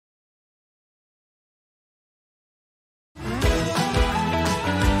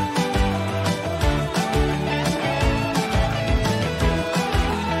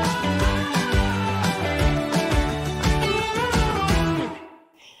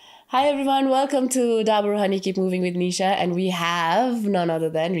Hi everyone, welcome to Dabur Honey Keep Moving with Nisha, and we have none other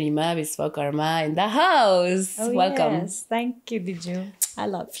than Reema Bishwokarma in the house. Welcome. Yes, thank you, Diju. I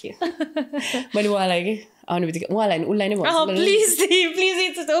love you. मैले उहाँलाई के आउने बित्तिकै उहाँलाई उसलाई नै भन्छु please,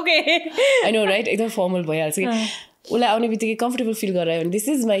 it's okay. I know, right? एकदम फर्मल भइहाल्छ कि उसलाई आउने बित्तिकै कम्फर्टेबल फिल गरायो भने this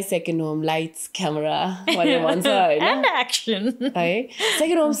is my second home lights camera भनेर भन्छ होइन And action. है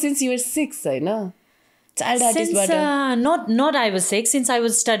सेकेन्ड होम सिन्स यु वर 6 होइन child artist Since not I was 6, since I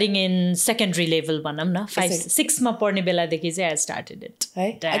was studying in secondary level भनौँ न 6 मा पढ्ने बेलादेखि चाहिँ I started it.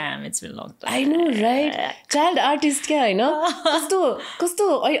 Damn, it's been a long time. I know, right? Child artist क्या होइन कस्तो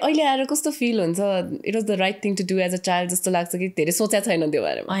अहिले आएर कस्तो फिल हुन्छ it was the right thing to do as a child जस्तो लाग्छ कि धेरै सोचेको छैन त्यो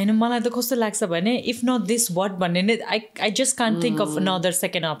बारेमा होइन मलाई त कस्तो लाग्छ भने इफ नट दिस वाट भन्ने नै I just can't think of another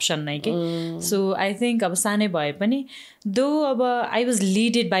second option नै कि सो आई थिङ्क अब सानै भए पनि दो अब I was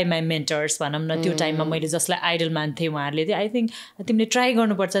लिडेड by my mentors भनौँ न त्यो टाइममा मैले जसलाई आइडल मान्थेँ उहाँहरूले चाहिँ आई थिङ्क तिमीले ट्राई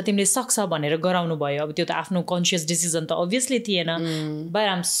गर्नुपर्छ तिमीले सक्छ भनेर गराउनु भयो अब त्यो त आफ्नो कन्सियस डिसिजन त अभियसली थिएन but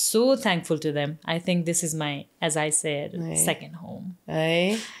I am so thankful to them I think this is my as I said second home है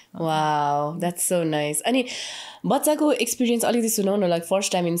वाउ द्याट्स सो नाइस अनि बच्चाको एक्सपिरियन्स अलिकति सुनाउ न like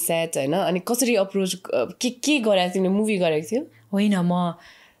first time in set होइन अनि कसरी अप्रोच के गरेको तिमीले मुभी गरेको थियो होइन म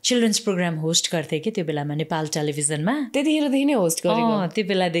चिल्ड्रेन्स प्रोग्राम होस्ट गर्थेँ कि त्यो बेलामा नेपाल टेलिभिजनमा त्यतिखेरदेखि नै होस्ट गरेको त्यो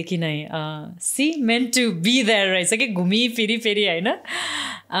बेलादेखि नै C meant to be there रहेछ कि घुमी फेरि होइन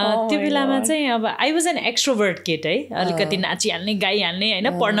त्यो बेलामा चाहिँ अब आई वाज एन एक्सट्रोभर्ट केट है अलिकति नाचिहाल्ने गाइहाल्ने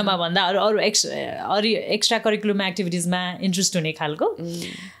होइन पढ्नमा भन्दा अरू एक्स्ट्रा करिकुलम एक्टिभिटिजमा इन्ट्रेस्ट हुने खालको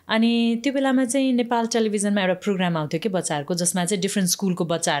अनि त्यो बेलामा चाहिँ नेपाल टेलिभिजनमा एउटा प्रोग्राम आउँथ्यो कि बच्चाहरूको जसमा चाहिँ डिफ्रेन्ट स्कुलको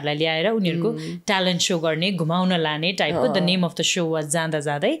बच्चाहरूलाई ल्याएर उनीहरूको ट्यालेन्ट सो गर्ने घुमाउन लाने टाइपको the name of the so was जाँदा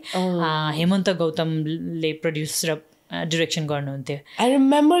जाँदै हेमन्त गौतमले प्रड्युस र डिरेक्सन गर्नुहुन्थ्यो आई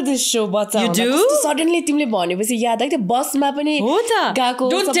रिमेम्बर दिस सो बच्चा सडनली तिमीले भनेपछि याद आयो बसमा पनि हो त गएको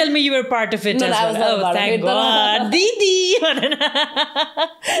don't tell me you were part of it दिदी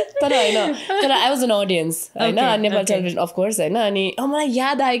तर होइन तर आई वाज एन अडियन्स होइन नेपाल टेलिभिजन अफ कोर्स होइन अनि मलाई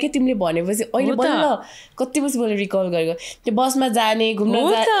याद आयो क्या तिमीले भनेपछि अहिले बल्ल कति बजी मैले रिकल गरेको त्यो बसमा जाने घुम्न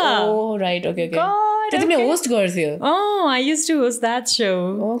जाने राइट ओके ओके तिमीले होस्ट गर्थ्यौ I used to host that show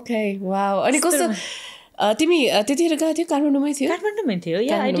okay wow अनि कस्तो तिमी त्यतिखेर गएको थियो काठमाडौँमै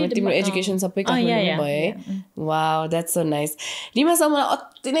थियो तिम्रो एजुकेसन सबै काठमाडौँमै भयो है वाउ द्याट्स सो नाइस रिमासँग मलाई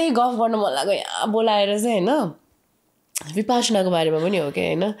अति नै गफ गर्न मन लाग्यो यहाँ बोलाएर चाहिँ होइन विपासनाको बारेमा पनि हो कि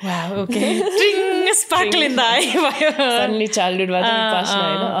होइन सडनली चाइल्डहुडबाट विपासना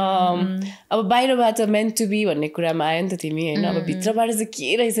होइन अब बाहिरबाट मेन्ट टु बी भन्ने कुरामा आयो नि त तिमी होइन अब भित्रबाट चाहिँ के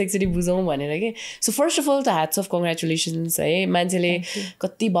रहेछ एकचोटि बुझौँ भनेर कि सो फर्स्ट अफ अल त ह्याट्स अफ कङ्ग्रेचुलेसन्स है मान्छेले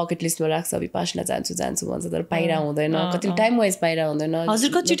कति बकेट लिस्टमा राख्छ विपासना जान्छु भन्छ तर पाइरा हुँदैन कति टाइम वाइज पाइरा हुँदैन हजुर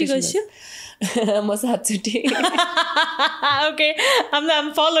कतिचोटि गइसक्यो म 7 चोटि ओके I'm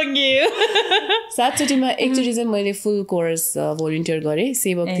following you 7 चोटिमा एकचोटि चाहिँ मैले फुल कोर्स भोलिन्टियर गरेँ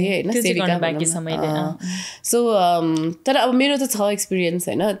सेवक थिएँ होइन सेविका सो तर अब मेरो त छ एक्सपिरियन्स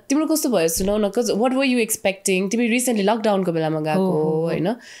होइन तिम्रो कस्तो भयो सुनाउ न वाट वर यु एक्सपेक्टिङ तिमी रिसेन्टली लकडाउनको बेलामा गएको होइन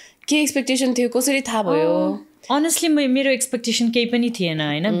के एक्सपेक्टेसन थियो कसरी थाहा भयो अनेस्टली मेरो एक्सपेक्टेसन केही पनि थिएन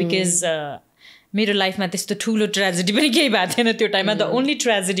होइन बिकज मेरो लाइफमा त्यस्तो ठुलो ट्रेजेडी पनि केही भएको थिएन त्यो टाइममा the only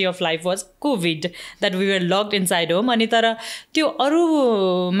tragedy of life was covid that we were locked inside home अनि तर त्यो अरू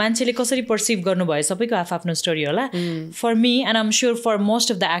मान्छेले कसरी पर्सिभ गर्नुभयो सबैको आफ्नो स्टोरी होला for me and I am sure for most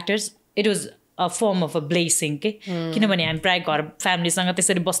of the actors it was a form of a blessing के किनभने हामी प्रायः घर फ्यामिलीसँग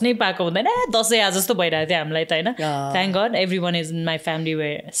त्यसरी बस्नै पाएको हुँदैन दसैँ आज जस्तो भइरहेको थियो हामीलाई त होइन thank God every one is in my family way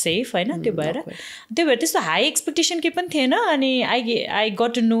safe होइन त्यो भएर त्यस्तो हाई एक्सपेक्टेसन केही पनि थिएन अनि I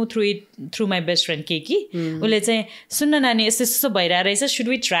got to know through my best friend के कि उसले चाहिँ सुन्न नानी यस्तो यस्तो भइरहेको रहेछ सुड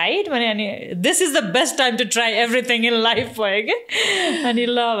वी ट्राई इट भने अनि this is the best time to try everything in life भयो कि अनि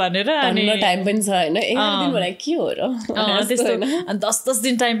ल भनेर अनि टाइम पनि छ होइन के हो र त्यस्तो 10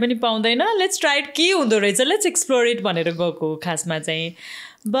 दिन टाइम पनि पाउँदैन लेट्स ट्राई के हुँदो रहेछ लेट्स एक्सप्लोर इट भनेर गएको खासमा चाहिँ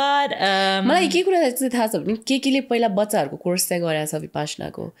बट मलाई के कुरा चाहिँ थाहा छ भने केले पहिला बच्चाहरूको कोर्स चाहिँ गरेको छ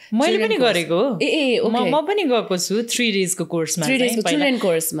विपासनाको मैले पनि गरेको म पनि गएको छु 3 डेजको कोर्समा चिल्ड्रेन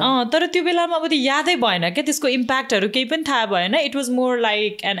कोर्समा तर त्यो बेलामा अब त्यो यादै भएन क्या त्यसको इम्प्याक्टहरू केही पनि थाहा भएन it was more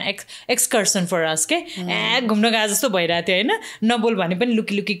like an excursion for अस के घुम्न गए जस्तो भइरहेको थियो होइन नबोल भने पनि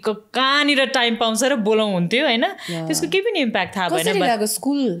लुकी कहाँनिर टाइम पाउँछ र बोलाउँ हुन्थ्यो होइन त्यसको केही पनि इम्प्याक्ट थाहा भएन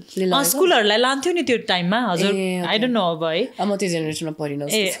स्कुलहरूलाई लान्थ्यो नि त्यो टाइममा हजुर आई डोन्ट नो अब है म त्यो जेनेरेसनमा परिन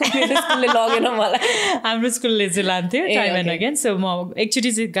स्कुलले लगेन मलाई हाम्रो स्कुलले चाहिँ लान्थ्यो टाइम एन्ड अगेन सो म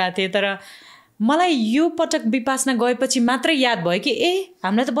एकचोटि चाहिँ गएको थिएँ तर मलाई यो पटक विपासना गएपछि मात्रै याद भयो कि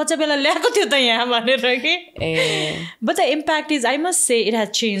हामीलाई त बच्चा बेला ल्याएको थियो त यहाँ भनेर कि but the impact is I must say it has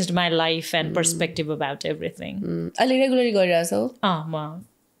changed my life and perspective about everything अहिले रेगुलरली गरिरहेछौ म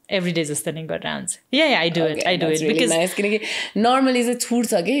every day जस्तो नै गरेर आउँछ yeah I do it really because nice किनकि normally चाहिँ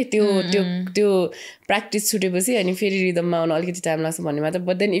छुट्छ के त्यो practice छुटेपछि अनि फेरि rhythmमा आउन अलिकति टाइम लाग्छ भन्ने मात्र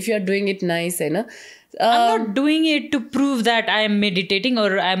but then if you are doing it nice हैन I'm not doing it to prove that I am meditating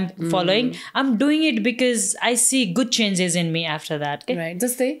or I'm following. I'm doing it because I see good changes in me after that. Okay? Right.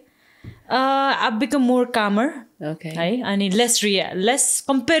 Just say? I've become more calmer. Okay. Right? And less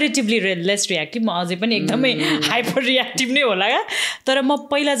comparatively less reactive. म अझै पनि एकदमै hyper reactive नै होला तर म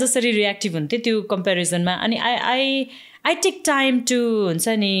पहिला जसरी reactive हुन्थे त्यो कम्पेरिजनमा अनि I take time to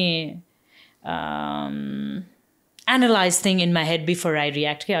हुन्छ नि analyze thing in my head before I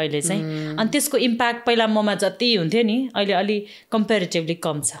react के अहिले चाहिँ अनि त्यसको impact पहिला ममा जति हुन्थ्यो नि अहिले अलि comparatively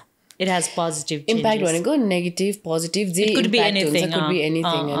कम छ it has positive changes impact भनेको negative positive जे could be anything could be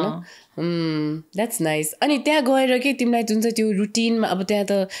anything हैन that's nice अनि त्यहाँ गएर के तिमीलाई जुन चाहिँ त्यो रुटिनमा अब त्यहाँ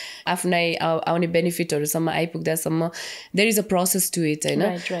त आफ्नै आउने बेनिफिटहरुसम्म आइपुग्दासम्म there is a process to it हैन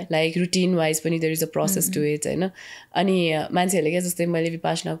like routine wise पनि there is a process to it हैन अनि मान्छेहरुले के जस्तै मैले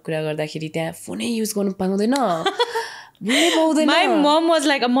विपासनाको कुरा गर्दाखेरि त्यहाँ फोनै युज गर्नु पाउँदैन बोल्नै पाउँदैन my mom was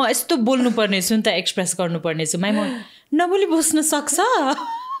like म यस्तो बोल्नु पर्ने छु नि त एक्सप्रेस गर्नु पर्ने छु my mom नबोली बस्न सक्छ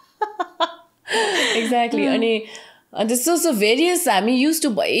exactly अनि so various हामी used to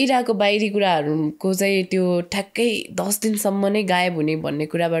भइरहेको बाहिरी कुराहरुको चाहिँ त्यो ठ्याक्कै 10 दिनसम्म नै गायब हुने भन्ने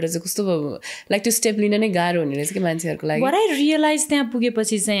कुराबाट चाहिँ कस्तो लाइक त्यो स्टेप लिन नै गाह्रो हुने रहेछ के मान्छेहरुको लागि what I realized त्यहाँ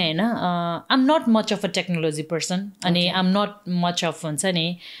पुगेपछि चाहिँ हैन I'm not much of a technology person अनि I'm not much of हुन्छ नि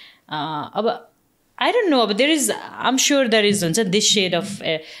अब I don't know but there is I'm sure there is हुन्छ this shade of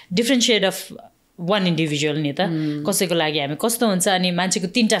different shade of one individual नि त कसैको लागि हामी कस्तो हुन्छ अनि मान्छेको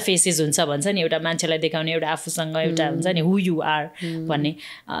तीनटा फेसेस हुन्छ भन्छ नि एउटा मान्छेलाई देखाउने एउटा आफूसँग एउटा हुन्छ नि who you are भन्ने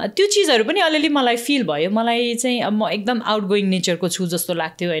त्यो चीजहरु पनि अलिअलि मलाई फिल भयो मलाई चाहिँ म एकदम आउटगोइङ नेचरको छु जस्तो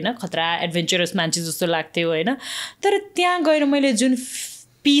लाग्थ्यो हैन खतरा एडभेन्चरस मान्छे जस्तो लाग्थ्यो हैन तर त्यहाँ गएर मैले जुन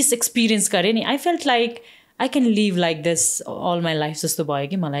पीस एक्सपीरियन्स गरे नि I felt like I can live like this all my life जस्तो भयो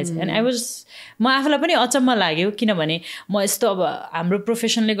कि मलाई चाहिँ and I was म आफूलाई पनि अचम्म लाग्यो किनभने म यस्तो अब हाम्रो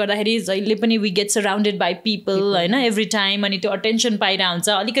प्रोफेसनले गर्दाखेरि जहिले पनि we get surrounded by people हैन एभ्री टाइम अनि त्यो अटेन्सन पाइरा हुन्छ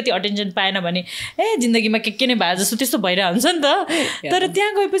अलिकति अटेन्सन पाएन भने ए जिन्दगीमा के नै भए जस्तो त्यस्तो भइरा हुन्छ नि त तर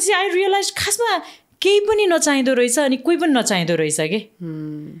त्यहाँ गएपछि I realized खासमा केही पनि नचाहिँदो रहेछ अनि कोही पनि नचाहिँदो रहेछ के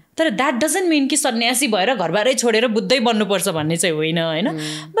तर द्याट डजन्ट मिन कि सन्यासी भएर घरबारै छोडेर बुद्धै बन्नुपर्छ भन्ने चाहिँ होइन हैन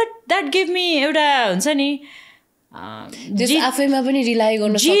बट द्याट गिभ मी एउटा हुन्छ नि आफैमा पनि रिलाइ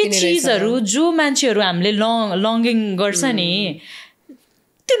गर्न सकिने रहेछ चीजहरु जो मान्छेहरु हामीले लङ्गिङ गर्छ नि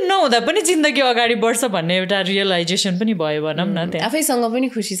त्यो नहुँदा पनि जिन्दगी अगाडि बढ्छ भन्ने एउटा रियलाइजेसन पनि भयो भनौँ न त्यहाँ आफैसँग पनि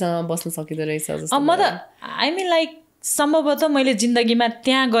खुसीसँग बस्न सकिँदो रहेछ जस्तो म त आई मिन लाइक सम्भवतः मैले जिन्दगीमा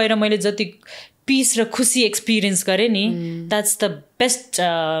त्यहाँ गएर मैले जति पीस र खुसी एक्सपिरियन्स गरे नि द्याट्स द बेस्ट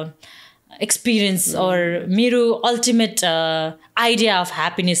एक्सपिरियन्स और मेरो अल्टिमेट आइडिया अफ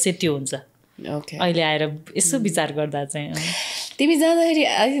ह्याप्पिनेस चाहिँ त्यो हुन्छ अहिले आएर यसो विचार गर्दा चाहिँ तिमी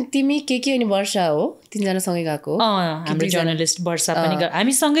जाँदाखेरि तिमी के अनि वर्षा हो तीनजना सँगै गएको हाम्रो जर्नलिस्ट वर्षा पनि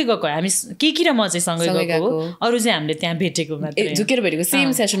हामी सँगै गएको हामी के र म चाहिँ सँगै गएको अरु चाहिँ हामीले त्यहाँ भेटेको मात्रै झुकेर भेटेको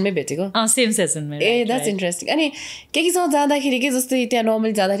सेम सेसनमै भेटेको सेम सेसनमै ए द्याट्स इन्ट्रेस्टिङ अनि सँग जाँदाखेरि के जस्तै त्यहाँ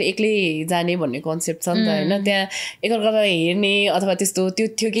नर्मली जाँदाखेरि एक्लै जाने भन्ने कन्सेप्ट छ नि त हैन त्यहाँ एकअर्कालाई हेर्ने अथवा त्यस्तो त्यो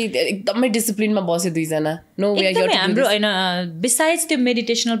थियो कि एकदमै डिसिप्लिनमा बस्यो दुईजना नो वे हाम्रो हैन बिसाइड्स त्यो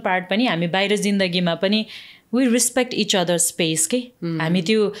मेडिटेसनल पार्ट पनि हामी बाहिर जिन्दगीमा पनि we respect each other's space के हामी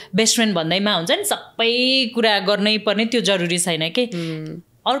त्यो बेस्ट फ्रेन्ड भन्दैमा हुन्छ नि सबै कुरा गर्नै पर्ने त्यो जरुरी छैन के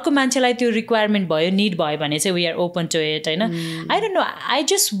अर्को मान्छेलाई त्यो रिक्वायरमेन्ट भयो नीड भयो भने चाहिँ we are open to it हैन I don't know I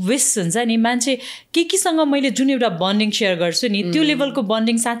just wish हुन्छ नि मान्छे केसँग मैले जुन एउटा बन्डिङ शेयर गर्छु नि त्यो लेभलको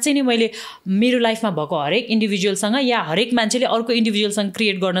बन्डिङ साँच्चै नै मैले मेरो लाइफमा भएको हरेक इन्डिभिजुअलसँग या हरेक मान्छेले अर्को इन्डिभिजुअलसँग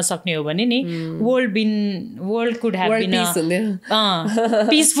क्रिएट गर्न सक्ने हो भने नि world could have been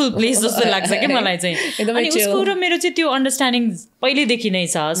peaceful place जस्तो लाग्छ के मलाई चाहिँ अनि उसको र मेरो चाहिँ त्यो अन्डरस्ट्यान्डिङ पहिलेदेखि नै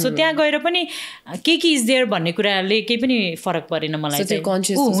छ सो त्यहाँ गएर पनि के इज देयर भन्ने कुराले केही पनि फरक परेन मलाई चाहिँ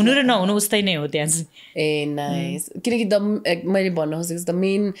हुनु र नहुनु उस्तै नै हो त्यहाँ चाहिँ ए नाइस किनकि मैले भन्न खोजेको द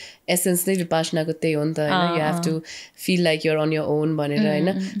मेन एसेन्स नै विपासनाको त्यही हो नि त हैन you have to feel like you're on your own भनेर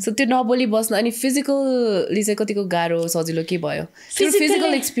हैन सो त्यो नबोली बस्न अनि फिजिकली चाहिँ कतिको गाह्रो सजिलो के भयो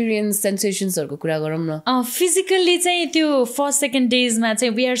फिजिकल एक्सपिरियन्स सेन्सेसन्सहरुको कुरा गरौँ न फिजिकली चाहिँ त्यो फर्स्ट सेकेन्ड डेजमा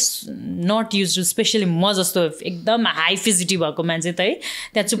चाहिँ we are not use to specially म जस्तो एकदम हाई फिजिटी भएको मान्छे त है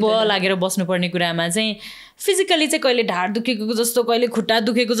त्यहाँ चुप लागेर बस्नुपर्ने कुरामा चाहिँ फिजिकली चाहिँ कहिले ढाड दुखेको जस्तो कहिले खुट्टा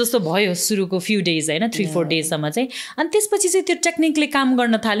दुखेको जस्तो भयो सुरुको फ्यु डेज होइन 3-4 डेजसम्म चाहिँ अनि त्यसपछि चाहिँ त्यो टेक्निकले काम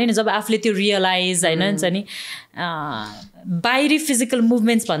गर्न थाल्यो नि जब आफूले त्यो रियलाइज होइन हुन्छ नि बाहिरी फिजिकल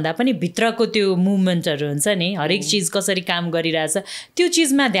मुभमेन्ट्स भन्दा पनि भित्रको त्यो मुभमेन्टहरू हुन्छ नि हरेक चिज कसरी काम गरिरहेछ त्यो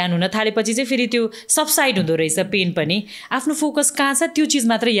चिजमा ध्यान हुन थालेपछि चाहिँ फेरि त्यो सबसाइड हुँदो रहेछ पेन पनि आफ्नो फोकस कहाँ छ त्यो चिज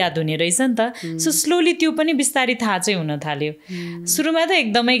मात्रै याद हुने रहेछ नि त सो स्लोली त्यो पनि बिस्तारै थाहा चाहिँ हुन थाल्यो सुरुमा त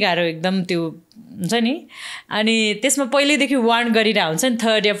एकदमै गाह्रो एकदम त्यो हुन्छ नि अनि त्यसमा पहिल्यैदेखि वार्न गरिरहेको हुन्छ नि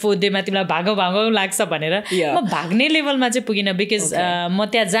 3rd या 4th डेमा तिमीलाई भागौ भागौ लाग्छ भनेर म भाग्ने लेभलमा चाहिँ पुगिनँ बिकज म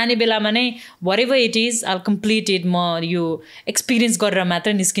त्यहाँ जाने बेलामा नै whatever it is I'll complete it म यो एक्सपिरियन्स गरेर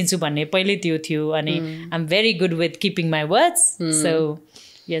मात्र निस्किन्छु भन्ने पहिल्यै त्यो थियो अनि I'm very good with keeping my words so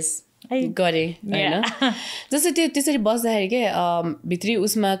yes गरेँ होइन जस्तो त्यो त्यसरी बस्दाखेरि के भित्री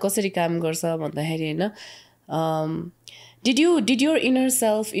उसमा कसरी काम गर्छ भन्दाखेरि होइन Did your inner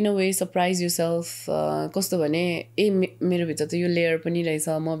self in a way surprise yourself कस्तो भने मेरो भित्र त यो लेयर पनि रहेछ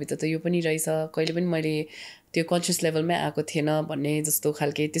म भित्र त यो पनि रहेछ कहिले पनि मैले त्यो कन्सियस लेभलमै आएको थिएन भन्ने जस्तो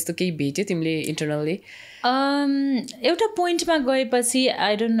खालके त्यस्तो केही भेट्यो तिमीले इन्टरनली एउटा पोइन्टमा गएपछि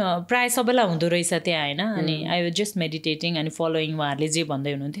आई डोन्ट नो प्राय सबैलाई हुँदो रहेछ त्यहाँ होइन अनि आई वाज जस्ट मेडिटेटिङ अनि फलोइङ उहाँहरूले जे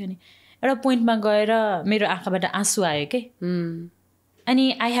भन्दै हुनुहुन्थ्यो नि एउटा पोइन्टमा गएर मेरो आँखाबाट आँसु आयो के अनि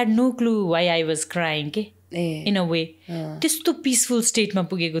I had no clue why I was crying के इन अ वे त्यस्तो पिसफुल स्टेटमा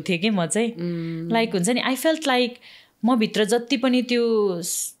पुगेको थिएँ कि म चाहिँ लाइक हुन्छ नि आई फेल्ट लाइक म भित्र जति पनि त्यो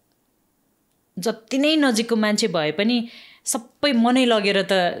जति नै नजिकको मान्छे भए पनि सबै मनै लगेर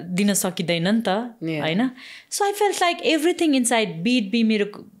त दिन सकिँदैन नि त होइन so I felt like everything inside be मेरो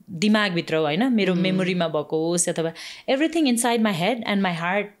दिमागभित्र होइन मेरो मेमोरीमा भएको होस् अथवा everything inside my head and my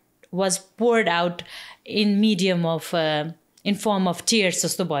heart was poured out in medium of in form of tears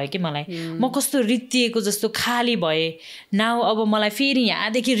जस्तो भयो कि मलाई म कस्तो रित्तिएको जस्तो खाली भएँ नाउ अब मलाई फेरि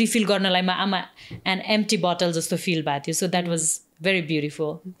यहाँदेखि रिफिल गर्नलाई आमा एन्ड एम्प्टी बटल जस्तो फिल भएको थियो so that was very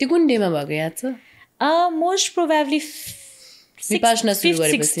beautiful त्यो कुन डेमा भएको याद छ मोस्ट प्रोभाब्ली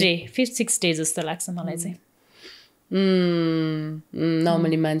 5th-6th डे जस्तो लाग्छ मलाई चाहिँ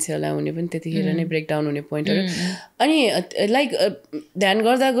नर्मली मान्छेहरूलाई हुने पनि त्यतिखेर नै ब्रेकडाउन हुने पोइन्टहरू अनि लाइक ध्यान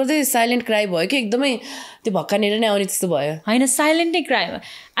गर्दा गर्दै साइलेन्ट क्राई भयो कि एकदमै त्यो भक्कानेर नै आउने त्यस्तो भयो होइन साइलेन्ट नै cry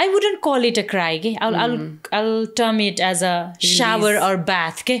I wouldn't call it a cry के I'll term it as a shower or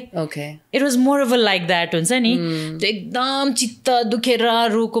bath के okay it was more of a like that हुन्छ नि त्यो एकदम चित्त दुखेर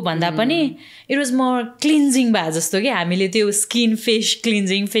रोको भन्दा पनि it was more cleansing भए जस्तो कि हामीले त्यो स्किन फेस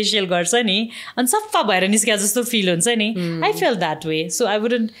क्लिन्जिङ फेसियल गर्छ नि अनि सफा भएर निस्किया जस्तो फिल हुन्छ नि I felt that way so I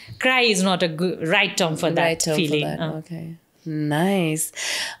wouldn't cry is not a good right term for that feeling okay nice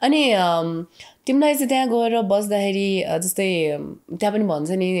अनि तिमीलाई चाहिँ त्यहाँ गएर बस्दाखेरि जस्तै त्यहाँ पनि भन्छ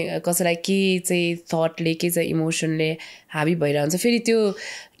नि कसैलाई के चाहिँ थटले के चाहिँ इमोसनले हाबी भइरहेको हुन्छ फेरि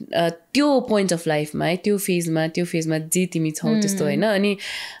त्यो पोइन्ट अफ लाइफमा है त्यो फेजमा जे तिमी छौ त्यस्तो होइन अनि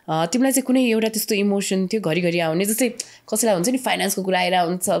तिमीलाई चाहिँ कुनै एउटा त्यस्तो इमोसन थियो घरिघरि आउने जस्तै कसैलाई हुन्छ नि फाइनेन्सको कुरा आइरहेको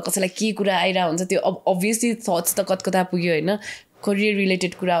हुन्छ कसैलाई के कुरा आइरहेको हुन्छ त्यो अभियसली थट्स त कता पुग्यो होइन करियर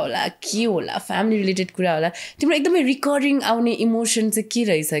रिलेटेड कुरा होला के होला फ्यामिली रिलेटेड कुरा होला तिम्रो एकदमै रिकरिङ आउने इमोसन चाहिँ के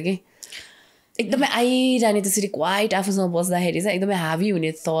रहेछ कि एकदमै आइरहने त्यसरी क्वाइट आफूसँग बस्दाखेरि चाहिँ एकदमै हाभी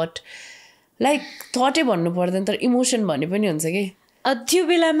हुने थट लाइक थटै भन्नु पर्दैन तर इमोसन भन्ने पनि हुन्छ कि त्यो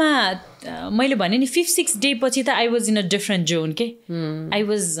बेलामा मैले भने नि 5th-6th डे पछि त I was in a different John के आई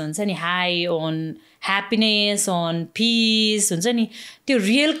वाज हुन्छ नि high on happiness on piece हुन्छ नि त्यो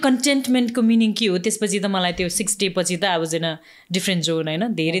रियल कन्टेन्टमेन्टको मिनिङ के हो त्यसपछि त मलाई त्यो 6th डे पछि त I was in a different John होइन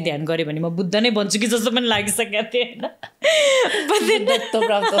धेरै ध्यान गरेँ भने म बुद्ध नै बन्छु कि जस्तो पनि लागिसकेको थिएँ होइन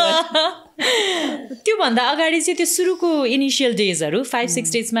त्योभन्दा अगाडि चाहिँ त्यो सुरुको इनिसियल डेजहरू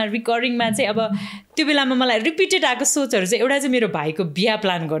 5-6 डेजमा रिकरिङमा चाहिँ अब त्यो बेलामा मलाई रिपिटेड आएको सोचहरू चाहिँ एउटा चाहिँ मेरो भाइको बिहा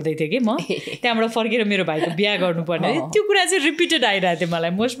प्लान गर्दै थिएँ कि म त्यहाँबाट फर्केर मेरो भाइको बिहा गर्नुपर्ने त्यो कुरा चाहिँ रिपिटेड आइरहेको थियो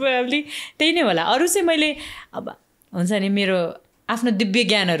मलाई मोस्ट प्रोबेबली त्यही नै होला अरू चाहिँ मैले अब हुन्छ नि मेरो आफ्नो दिव्य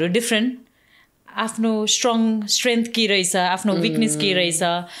ज्ञानहरू डिफ्रेन्ट आफ्नो स्ट्रेन्थ के रहेछ आफ्नो विकनेस के रहेछ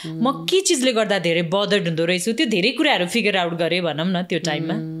म के चिजले गर्दा धेरै बदर्ड हुँदो रहेछु त्यो धेरै कुराहरू फिगर आउट गरेँ भनौँ न त्यो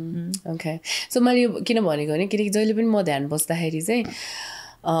टाइममा ओके सो मैले यो किन भनेको भने किनकि जहिले पनि म ध्यान बस्दाखेरि चाहिँ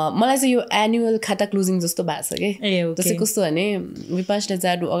मलाई चाहिँ यो एनुअल खाता क्लोजिङ जस्तो भएको छ कि जस्तै कस्तो भने विपासना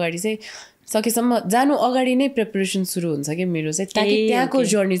जानु अगाडि चाहिँ सकेसम्म जानु अगाडि नै प्रिपरेसन सुरु हुन्छ कि मेरो चाहिँ ताकि त्यहाँको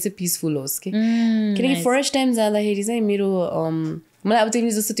जर्नी चाहिँ पिसफुल होस् कि किनकि फर्स्ट टाइम जाँदाखेरि चाहिँ मेरो मलाई अब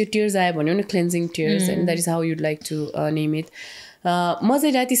तिमीले जस्तो त्यो टियर्स आयो भन्यो नि cleansing tears and that is how you'd like to name it म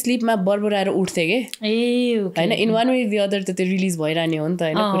चाहिँ राति स्लिपमा बरबराएर उठ्थेँ कि होइन in one way the other त त्यो रिलिज भइरहने हो नि त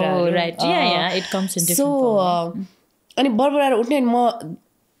होइन कुरा सो अनि बरबराएर उठ्ने म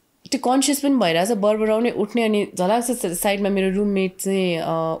त्यो कन्सियस पनि भइरहेछ बरबराउने उठ्ने अनि झलाक्छ साइडमा मेरो रुममेट चाहिँ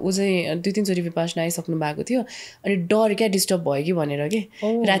ऊ चाहिँ 2-3 चोटि विपासना आइसक्नु भएको थियो अनि डर क्या डिस्टर्ब भयो कि भनेर के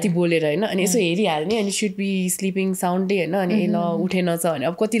राति बोलेर होइन अनि यसो हेरिहाल्ने अनि सुड बी स्लिपिङ साउन्डै होइन अनि ल उठेन छ भने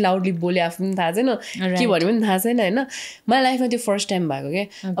अब कति लाउडली बोले आफ्नो पनि थाहा छैन के भन्यो पनि थाहा छैन होइन मलाई लाइफमा त्यो फर्स्ट टाइम भएको क्या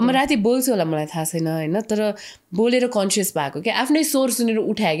अब म राति बोल्छु होला मलाई थाहा छैन होइन तर बोलेर कन्सियस भएको क्या आफ्नै स्वर सुनेर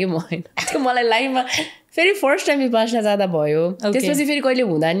उठाएँ कि म होइन त्यो मलाई लाइफमा फेरि फर्स्ट टाइम विपासना जाँदा भयो त्यसपछि फेरि कहिले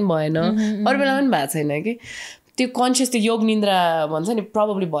हुँदा नि भएन अरू बेला पनि भएको छैन कि त्यो कन्सियस त्यो योग निन्द्रा भन्छ नि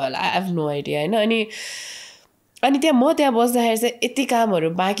प्रोबेबली भयो होला आई हेभ नो आइडिया होइन अनि त्यहाँ म त्यहाँ बस्दाखेरि चाहिँ यति कामहरू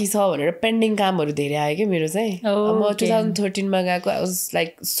बाँकी छ भनेर पेन्डिङ कामहरू धेरै आयो कि मेरो चाहिँ म 2013मा गएको I was like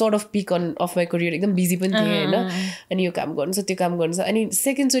sort of pick of my career एकदम बिजी पनि थिएँ होइन अनि यो काम गर्नु छ त्यो काम गर्नु छ अनि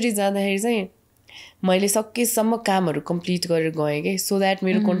सेकेन्डचोटि जाँदाखेरि चाहिँ मैले सकेसम्म कामहरू कम्प्लिट गरेर गएँ कि सो द्याट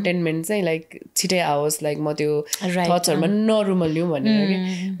मेरो कन्टेन्टमेन्ट चाहिँ लाइक छिटै आओस् लाइक म त्यो थट्सहरूमा नरुमल्यौँ भनेर कि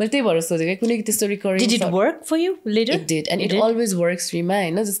मैले त्यही भएर सोचेँ कि कुनै त्यस्तो recurring Did it work for you later? It did and it always works Reema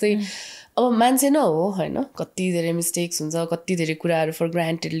होइन जस्तै अब मान्छे न हो होइन कति धेरै मिस्टेक्स हुन्छ कति धेरै कुराहरू फर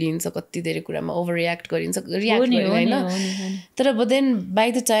ग्रान्टेड लिन्छ कति धेरै कुरामा ओभर रियाक्ट गरिन्छ होइन तर but then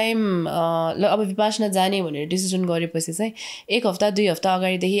by the time ल अब विपासना जाने भनेर डिसिजन गरेपछि चाहिँ 1 हप्ता 2 हप्ता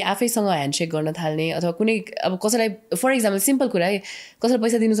अगाडिदेखि आफैसँग ह्यान्डसेक गर्न थाल्ने अथवा कुनै अब कसैलाई फर इक्जाम्पल सिम्पल कुरा है कसैलाई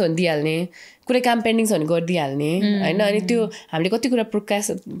पैसा दिनु छ भने दिइहाल्ने कुनै काम पेन्डिङ छ भने गरिदिइहाल्ने होइन अनि त्यो हामीले कति कुरा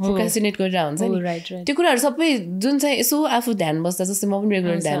प्रोक्रास्टिनेट गरिरहेको हुन्छ नि त्यो कुराहरू सबै जुन चाहिँ यसो आफू ध्यान बस्दा जस्तै म पनि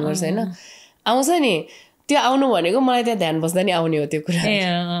रेगुलर ध्यान गर्छु होइन आउँछ नि त्यो आउनु भनेको मलाई त्यहाँ ध्यान बस्दा नि आउने हो त्यो कुरा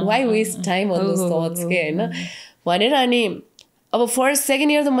why West time on those thoughts के होइन भनेर अनि अब फर्स्ट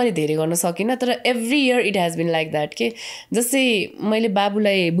सेकेन्ड इयर त मैले धेरै गर्न सकिनँ तर every year it has been like that के जस्तै मैले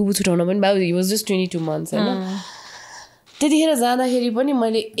बाबुलाई बुबु छुटाउन पनि बाबु हि वाज जस्ट 22 months होइन त्यतिखेर जाँदाखेरि पनि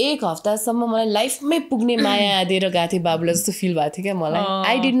मैले 1 हप्तासम्म मलाई लाइफमै पुग्ने माया दिएर गएको थिएँ बाबुलाई जस्तो फिल भएको थियो क्या मलाई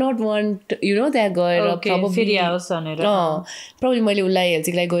I did not want you know त्यहाँ गएर प्रब्लम मैले उसलाई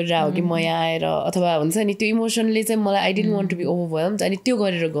हेल्चीलाई गरेर हो कि म यहाँ आएर अथवा हुन्छ नि त्यो इमोसनले चाहिँ मलाई I didn't want to be ओभरवेल्म्ड अनि त्यो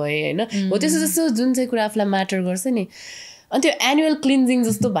गरेर गएँ होइन हो त्यस्तो जस्तो जुन चाहिँ कुरा आफूलाई म्याटर गर्छ नि अनि त्यो एनुअल क्लिन्जिङ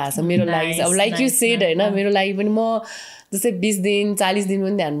जस्तो भएको छ मेरो लागि अब लाइक यु सेड होइन मेरो लागि पनि म जस्तै 20 दिन 40 दिन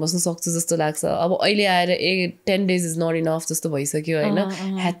पनि ध्यान बस्नु सक्छु जस्तो लाग्छ अब अहिले आएर 10 days इज नट इनफ जस्तो भइसक्यो होइन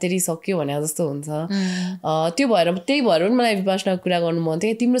ह्यातेरी सक्यो भने जस्तो हुन्छ त्यही भएर पनि मलाई विपासनाको कुरा गर्नु मन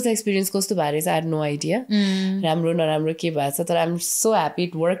थियो तिम्रो चाहिँ एक्सपिरियन्स कस्तो भएको रहेछ आई हेड नो आइडिया राम्रो नराम्रो के भएको छ तर आइ am so happy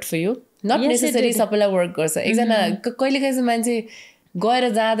it work for you not necessary सबैलाई वर्क गर्छ एकजना कहिलेकाहीँ चाहिँ मान्छे गएर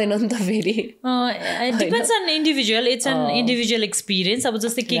जाँदैन नि त फेरि depends on individual it's an individual experience अब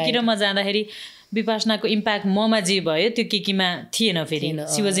जस्तै केकीमा जाँदाखेरि विपासनाको इम्प्याक्ट ममा जे भयो त्यो केकीमा थिएन फेरि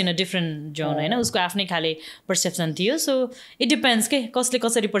she was in a different John होइन उसको आफ्नै खाले पर्सेप्सन थियो सो इट डिपेन्ड्स के कसले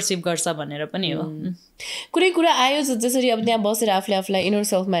कसरी पर्सिभ गर्छ भनेर पनि हो कुनै कुरा आयो जसरी अब त्यहाँ बसेर आफूलाई इनर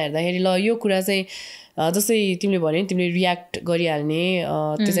सेल्फमा हेर्दाखेरि ल यो कुरा चाहिँ जस्तै तिमीले भन्यो नि तिमीले रियाक्ट गरिहाल्ने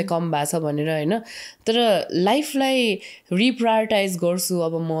त्यो चाहिँ कम भएको छ भनेर होइन तर लाइफलाई रिप्रायोरिटाइज गर्छु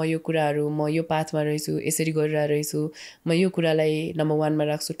अब म यो कुराहरू म यो पाथमा रहेछु यसरी गरिरहेको रहेछु म यो कुरालाई नम्बर 1 मा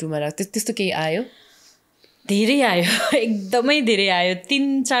राख्छु 2 मा राख्छु त्यस्तो केही आयो धेरै आयो एकदमै धेरै आयो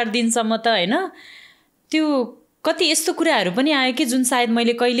 3-4 दिनसम्म त होइन त्यो कति यस्तो कुराहरू पनि आयो कि जुन सायद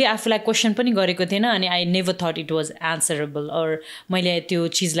मैले कहिले आफूलाई क्वेसन पनि गरेको थिएन अनि I never thought it was एन्सरेबल or मैले त्यो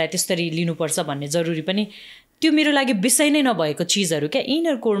चिजलाई त्यसरी लिनुपर्छ भन्ने जरुरी पनि त्यो मेरो लागि विषय नै नभएको चिजहरू क्या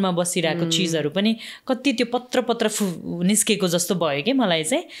इनर कोरमा बसिरहेको चिजहरू पनि कति त्यो पत्र निस्केको जस्तो भयो कि मलाई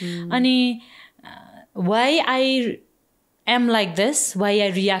चाहिँ अनि why I am like this why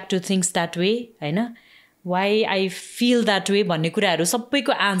I react two things that way होइन why I feel that way भन्ने कुराहरू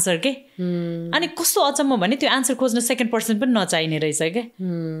सबैको एन्सर के अनि कस्तो अचम्म भने त्यो एन्सर खोज्न सेकेन्ड पर्सन पनि नचाहिने रहेछ क्या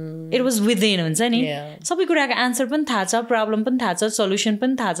इट वाज विदिन हुन्छ नि सबै कुराको एन्सर पनि थाहा छ प्रब्लम पनि थाहा छ सल्युसन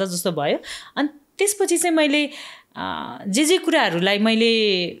पनि थाहा छ जस्तो भयो अनि त्यसपछि चाहिँ मैले जे कुराहरूलाई मैले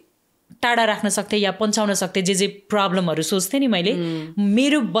टाढा राख्न सक्थेँ या पन्छाउन सक्थेँ जे प्रब्लमहरू सोच्थेँ नि मैले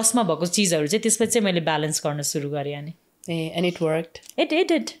मेरो बसमा भएको चिजहरू चाहिँ त्यसपछि चाहिँ मैले ब्यालेन्स गर्न सुरु गरेँ अनि and it worked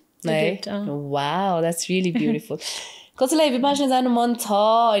it Right? Wow, that's really beautiful. कसैलाई विपासना जानु मन छ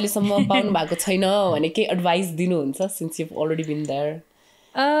अहिलेसम्म पाउनु भएको छैन भने के एडभाइस दिनुहुन्छ since you've already been there?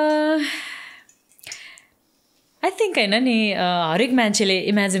 I think हैन नि हरेक मान्छेले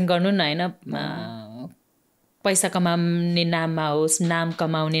इमेजिन गर्नु न हैन पैसा कमाउने नाममा होस् नाम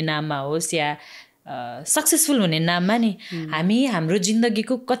कमाउने नाममा होस् या सक्सेसफुल हुने नाममा नि हामी हाम्रो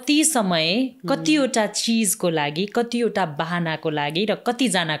जिन्दगीको कति समय कतिवटा चिजको लागि कतिवटा बहानाको लागि र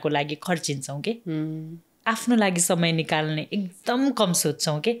कतिजनाको लागि खर्चिन्छौँ के आफ्नो लागि समय निकाल्ने एकदम कम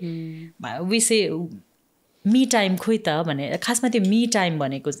सोच्छौँ के विसे मी टाइम खोइ त भने खासमा त्यो मी टाइम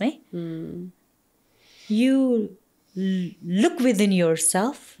भनेको चाहिँ you look within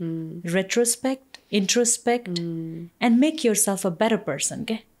yourself, retrospect, introspect, and make yourself a better person.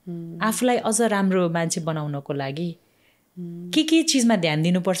 के आफूलाई अझ राम्रो मान्छे बनाउनको लागि के चीजमा ध्यान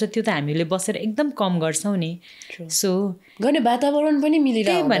दिनुपर्छ त्यो त हामीले बसेर एकदम कम गर्छौं नि. सो गर्ने वातावरण पनि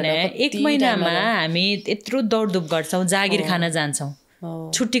मिलिरहेको त्यही भने एक महिनामा हामी यत्रो दौडधुप गर्छौं, जागिर खान जान्छौं.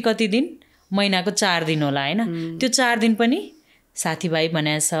 छुट्टी कति दिन? महिनाको 4 दिन होला हैन. त्यो 4 दिन पनि साथीभाइ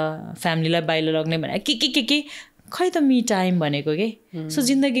भनेछ, फ्यामिलीलाई बाहिर लग्ने भने के खै त मी टाइम भनेको के. सो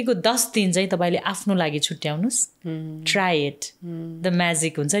जिन्दगीको 10 दिन चाहिँ तपाईले आफ्नो लागि छुट्याउनुस्. Try it. द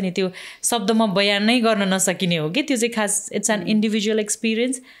म्याजिक हुन्छ नि त्यो शब्दमा बयान नै गर्न नसकिने हो कि त्यो चाहिँ खास it's an individual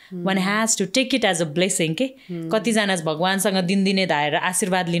experience. One has to take it as a blessing के. कतिजना भगवानसँग दिनदिनै धाएर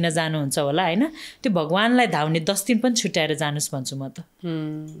आशीर्वाद लिन जानुहुन्छ होला हैन. त्यो भगवानलाई धाउने 10 दिन पनि छुट्याएर जानुस् भन्छु म त.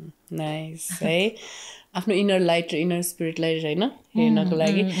 नाइस है. आफ्नो इनर लाइट र इनर स्पिरिटलाई हैन हेर्नको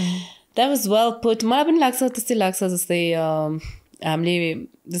लागि. That was well put. मलाई पनि लाग्छ त्यस्तै लाग्छ जस्तै हामीले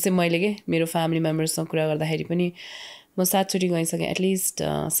जस्तै मैले के मेरो फ्यामिली मेम्बर्ससँग कुरा गर्दाखेरि पनि म सातचोटि गइसकेँ. At least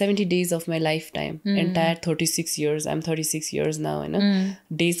 70 days of my lifetime. Entire 36 years. I'm 36 years now हैन.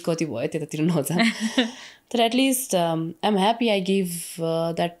 डेज कति भयो त्यतातिर नजा. तर at least I'm happy I gave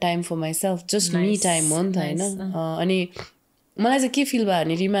that time for myself. Just me time हो नि त हैन. अनि मलाई चाहिँ के फिल भयो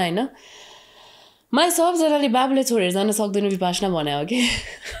भने रिमा हैन, मलाई सबजनाले बाबुले छोडेर जान सक्दैन विपासना भने हो कि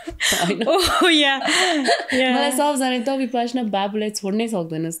हैन. मलाई सबजनाले त विपासना बाबुलाई छोड्नै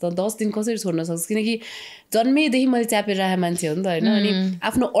सक्दैनस् त 10 दिन कसरी छोड्न सक्छ, किनकि जन्मेदेखि मैले च्यापेर राखेँ मान्छे हो नि त हैन. अनि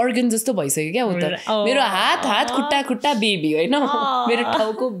आफ्नो अर्गन जस्तो भइसक्यो क्या हो त. मेरो हात खुट्टा बेबी हैन, मेरो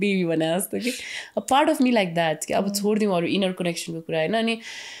टाउको बेबी भने जस्तो कि part of me like that कि अब छोड्दिउँ अरू इनर कनेक्सनको कुरा हैन. अनि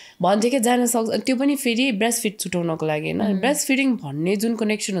भन्थे के जान सक्छ त्यो पनि फेरि ब्रेस्ट फिड छुटाउनको लागि हैन. ब्रेस्ट फिडिङ भन्ने जुन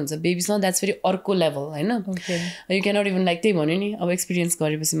कनेक्सन हुन्छ बेबीसँग द्याट्स फेरि अर्को लेभल हैन. You can not even like त्यही भन्यो नि अब एक्सपिरियन्स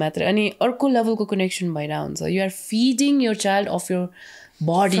गरेपछि मात्र. अनि अर्को लेभलको कनेक्सन भइरहेको हुन्छ. You are feeding your child of your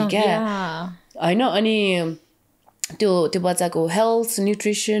body क्या हैन. अनि त्यो बच्चाको हेल्थ,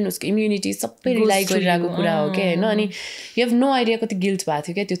 न्युट्रिसन, उसको इम्युनिटी सबै रिलाइ गरिरहेको कुरा हो क्या हैन. अनि यु हेभ नो आइडिया कति गिल्ट भएको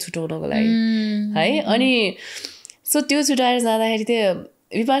थियो क्या त्यो छुटाउनको लागि है. अनि सो त्यो छुटाएर जाँदाखेरि त्यो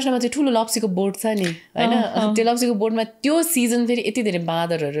विपासनामा चाहिँ ठुलो लप्सीको बोट छ नि हैन. त्यो लप्सीको बोटमा त्यो सिजन फेरि यति धेरै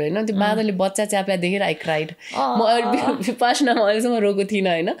बाँदरहरू हैन. त्यो बाँदरले बच्चा च्याप्या देखेर आई क्राइड. म विपासनामा अहिलेसम्म रोएको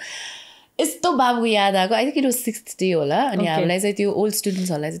थिइनँ हैन. यस्तो बाबुको याद आएको. I think it was 6th day होला. अनि हामीलाई चाहिँ त्यो ओल्ड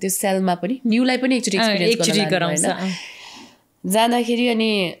स्टुडेन्ट्सहरूलाई चाहिँ त्यो सेलमा पनि न्यूलाई पनि एकचोटि एक्सपिरियन्स गराउँछ जाँदाखेरि.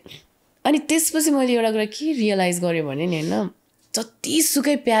 अनि त्यसपछि मैले एउटा कुरा के रियलाइज गरेँ भने नि हैन,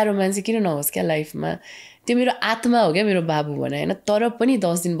 जतिसुकै प्यारो मान्छे किन नहोस् क्या लाइफमा, त्यो मेरो आत्मा हो क्या मेरो बाबु भने हैन. तर पनि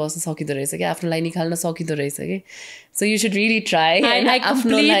 10 दिन बस्न सकिँदो रहेछ क्या, आफ्नोलाई निकाल्न सकिँदो रहेछ कि. So you should really try. I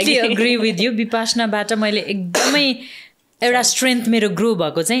completely agree with you. विपासनाबाट मैले एकदमै एउटा स्ट्रेन्थ मेरो ग्रो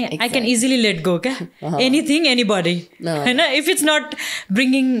भएको चाहिँ I can easily let go क्या. एनिथिङ एनीबडी हैन. If it's not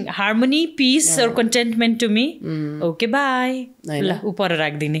bringing harmony, piece or contentment to me, okay by ल उपर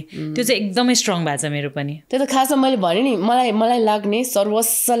राखिदिने. त्यो चाहिँ एकदमै स्ट्रङ भएको छ मेरो पनि. त्यो त खासमा मैले भने नि मलाई लाग्ने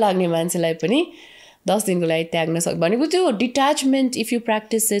सर्वस्व लाग्ने मान्छेलाई पनि 10 दिनको लागि त्याग्न भनेको त्यो डिट्याचमेन्ट इफ यु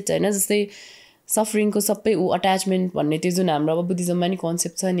प्र्याक्टिस इट हैन. जस्तै सफरिङको सबै अट्याचमेन्ट भन्ने त्यो जुन हाम्रो अब बुद्धिज्ममा नि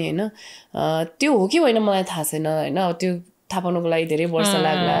कन्सेप्ट छ नि हैन, त्यो हो कि होइन मलाई थाहा छैन हैन. अब त्यो थाहा पाउनको लागि धेरै वर्ष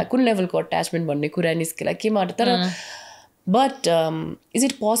लाग्ला कुन लेभलको अट्याचमेन्ट भन्ने कुरा निस्केला केमा. तर but is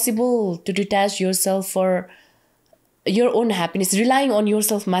it possible to detach your self for your own happiness, relying on your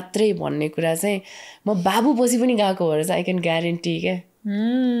self मात्रै भन्ने कुरा चाहिँ म बाबु पछि पनि गएको भएर चाहिँ आई क्यान ग्यारेन्टी क्या.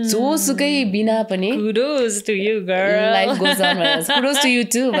 जोसुकै बिना पनि kudos to you girl, life goes on. Kudos to you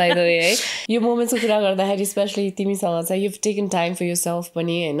too by the way है. यो मोमेन्ट्सको कुरा गर्दाखेरि स्पेसली तिमीसँग चाहिँ you've taken time for yourself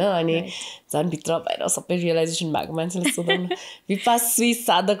पनि हैन. अनि झन् भित्र बाहिर सबै रियलाइजेसन भएको मान्छेले सोधौँ न, विपासी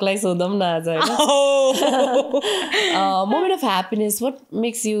साधकलाई सोधौँ न आज हैन. Moment of happiness, what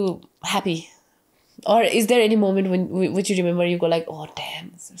makes you happy? Or is there any moment when which you remember you go like oh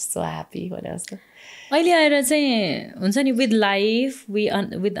damn so happy भने जस्तो? अहिले आएर चाहिँ हुन्छ नि with life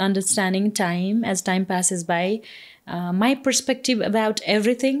with understanding time as time passes by, my perspective about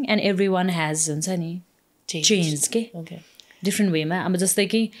everything and everyone has हुन्छ नि changed के different way मा. अब जस्तै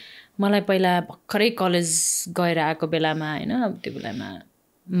कि मलाई पहिला भर्खरै कलेज गएर आएको बेलामा हैन, त्यो बेलामा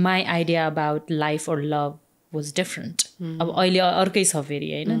my idea about life or love was different. अब अहिले अर्कै छ फेरि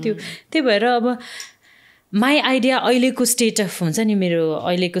हैन. त्यही भएर अब माई आइडिया अहिलेको स्टेट अफ हुन्छ नि मेरो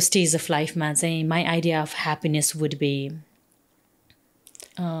अहिलेको स्टेज अफ लाइफमा चाहिँ my idea of happiness would be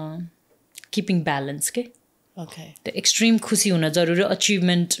keeping balance के. त्यो एक्सट्रिम खुसी हुन जरुरी,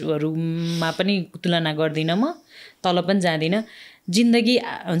 अचिभमेन्टहरूमा पनि तुलना गर्दिनँ म, तल पनि जाँदिनँ. जिन्दगी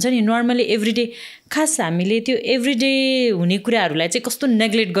हुन्छ नि नर्मली एभ्रीडे खास हामीले त्यो एभ्रीडे हुने कुराहरूलाई चाहिँ कस्तो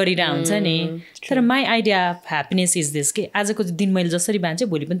नेग्लेक्ट गरिरहेको हुन्छ नि तर my idea of happiness is this कि आजको दिन मैले जसरी बाँचेँ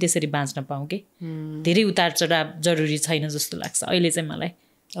भोलि पनि त्यसरी बाँच्न पाऊँ कि धेरै उतार चढाव जरुरी छैन जस्तो लाग्छ अहिले चाहिँ मलाई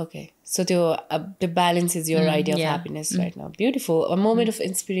Okay, so the balance is your idea of happiness right now. Beautiful. A moment of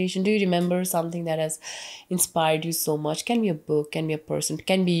inspiration. Do you remember something that has inspired you so much? Can be a book, can be a person,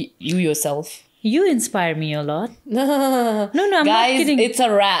 can be you yourself. You inspire me a lot. No, I'm Guys, not kidding. It's a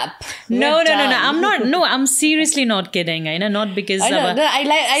wrap. No. I'm not. No, I'm seriously not kidding. I know, not because I know.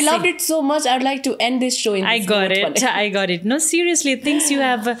 I loved it so much. I'd like to end this show in this I got it. No, seriously, things you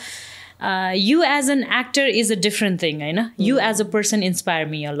have. You as an actor is a different thing, I know. You as a person inspire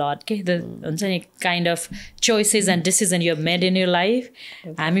me a lot. Okay, the kind of choices and decisions you have made in your life.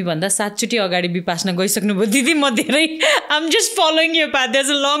 हामी भन्दा 7 चोटी अगाडि विपासना गइसक्नुभयो दिदी म धेरै I'm just following your path. There's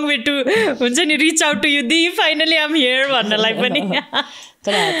a long way to हुन्छ नि reach out to you. Di finally I'm here भन्नलाई पनि.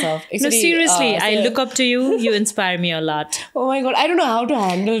 No, seriously, I look up to you. You inspire me a lot. Oh my god, I don't know how to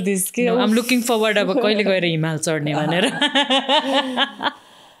handle this. No, I'm looking forward अब कहिले गएर हिमाल चढ्ने भनेर.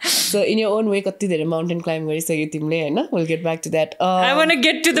 So in your own way कति धेरै mountain climb गरिसक्यो तिमीले हैन we'll get back to that. I want to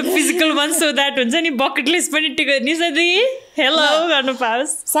get to the physical one so that हुन्छ नि bucket list पनि टिक निशा दी hello गर्नु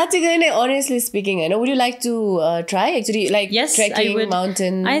पाओस्. साच्चै नै honestly speaking हैन would you like to try actually like yes, trekking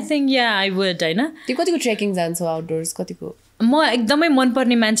mountain? I think I would हैन. तिमी कतिको ट्रेकिङ जान्छौ आउटडोर्स कतिको? म एकदमै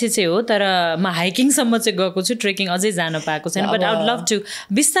मनपर्ने मान्छे चाहिँ हो तर म हाइकिङसम्म चाहिँ गएको छु ट्रेकिङ अझै जान पाएको छैन but I would love to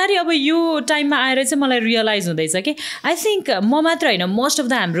बिस्तारै अब यो टाइममा आएर चाहिँ मलाई रियलाइज हुँदैछ कि आई थिङ्क म मात्र होइन मोस्ट अफ द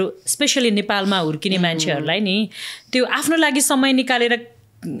हाम्रो स्पेसली नेपालमा हुर्किने मान्छेहरूलाई नि त्यो आफ्नो लागि समय निकालेर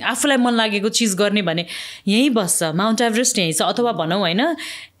आफूलाई मन लागेको चिज गर्ने भने यहीँ बस्छ माउन्ट एभरेस्ट यहीँ छ अथवा भनौँ होइन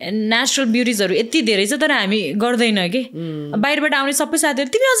नेचुरल ब्युटिजहरू यति धेरै छ तर हामी गर्दैन कि बाहिरबाट आउने सबै साथीहरू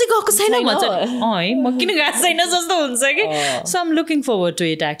तिमी अझै गएको छैन भन्छ है म किन गएको छैन जस्तो हुन्छ कि so I'm looking forward to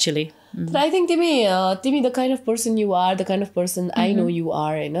it actually I think तिमी the kind of person you are, the kind of person I know you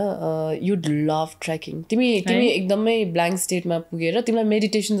are हैन you'd love trekking. तिमी एकदमै blank stateमा पुगेर तिमीलाई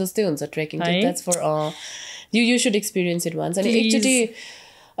मेडिटेसन जस्तै हुन्छ trekking. That's for you should experience it once. अनि एकचोटी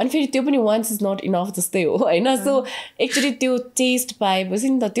अनि फेरि त्यो पनि once is not enough जस्तै हो हैन सो एकचोटी त्यो टेस्ट पाएपछि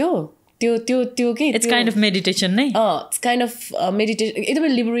नि त त्यो के इट्स काइन्ड अफ मेडिटेसन नै इट्स काइन्ड अफ मेडिटेसन एकदमै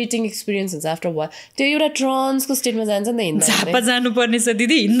लिबरेटिङ एक्सपिरियन्स हुन्छ आफ्टर वाट त्यो एउटा ट्रान्सको स्टेटमा जान्छ नि त हिँड्दा झापा जानुपर्ने छ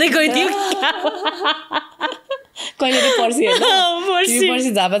दिदी हिँड्दै गइदियो कहिले त पर्सि होइन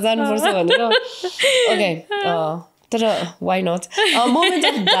पर्सि झापा जानुपर्छ भनेर ओके तर why not moment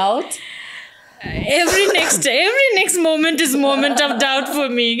of doubt every next moment is moment of doubt for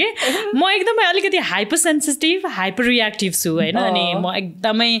me के म एकदमै अलिकति हाइपर सेन्सिटिभ हाइपर रिएक्टिभ छु होइन अनि म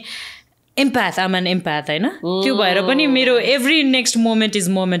एकदमै empath I'm an empath हैन त्यो भएर पनि मेरो every next moment is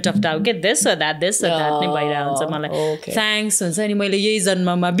moment of doubt get this or that नै भइरहेको हुन्छ मलाई थ्याङ्क्स हुन्छ नि मैले यही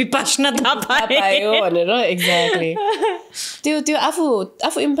जन्ममा विपासना थाहा पायो भनेर एक्ज्याक्टली त्यो आफू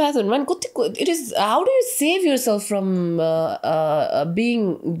empath हुनु भने कतिको it is how do you save yourself from being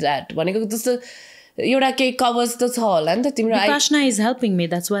that भनेको जस्तो एउटा केही कभर्स त छ होला नि त तिम्रो Vipassana is helping me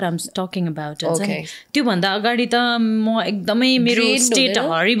that's what I am talking about त्यो भन्दा अगाडि त म एकदमै मेरो स्टेट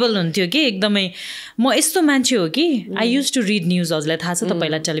हरिबल हुन्थ्यो कि एकदमै म यस्तो मान्छे हो कि I use to read news हजुरलाई थाहा छ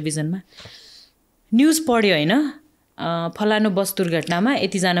तपाईँलाई टेलिभिजनमा न्युज पढ्यो होइन फलानु बस दुर्घटनामा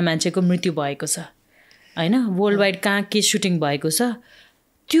यतिजना मान्छेको मृत्यु भएको छ होइन वर्ल्ड वाइड कहाँ के सुटिङ भएको छ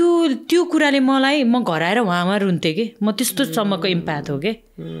त्यो कुराले मलाई म घर आएर उहाँमा रुन्थेँ कि म त्यस्तोसम्मको इम्प्याक्ट हो कि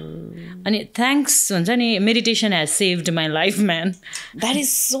अनि थ्याङ्क्स हुन्छ नि meditation has saved my life man that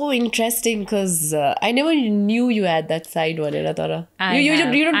is so interesting because I never new you had that side भनेर तर you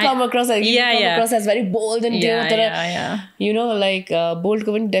don't come across as very bold and तर you know like bold को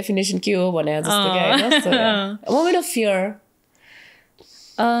पनि definition के हो भने जस्तो क्या होइन so moment of fear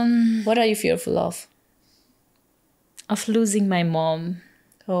what are you fearful of losing my mom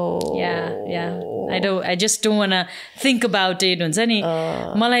I just don't want to think about it हुन्छ नि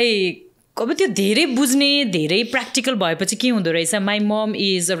मलाई अब त्यो धेरै बुझ्ने धेरै प्र्याक्टिकल भएपछि के हुँदो रहेछ माई मम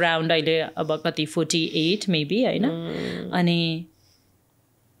इज अराउन्ड अहिले अब कति 48 मेबी होइन अनि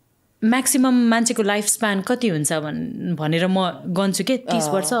म्याक्सिमम मान्छेको लाइफ स्प्यान कति हुन्छ भनेर म गन्छु के 30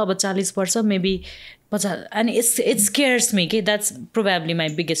 वर्ष अब 40 वर्ष मेबी 50 अनि इट्स स्केयर्स मी के that's probably my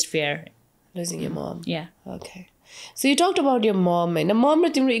biggest fear losing your mom okay so you talked about your mom and mom र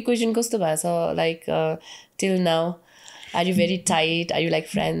तिम्रो इक्वेसन कस्तो भएको छ like till now are you very tight are you like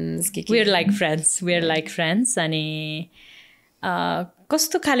friends we're like friends अनि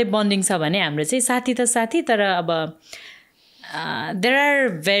कस्तो खाले bonding छ भने हाम्रो चाहिँ साथी त साथी तर अब there are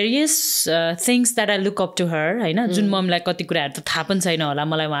various things that I look up to her हैन जुन ममलाई कति कुराहरु त थाहा पनि छैन होला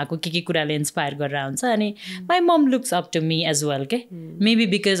मलाई उहाँको के कुराले इन्स्पायर गरेर हुन्छ अनि my mom looks up to me as well के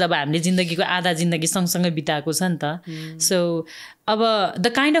maybe because अब हामीले जिन्दगीको आधा जिन्दगी सँगसँगै बिताएको छ नि त so अब the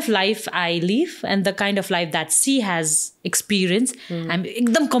kind of life I live and the kind of life that she has experienced I'm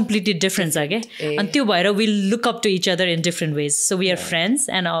एकदम completely different छ के अनि त्यो भएर we look up to each other in different ways so we are friends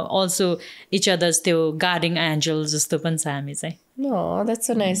and also each other's त्यो guardian angels जस्तो पनि छ हामी चाहिँ No, that's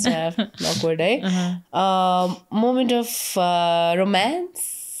so nice to have. Awkward, eh? Moment of romance.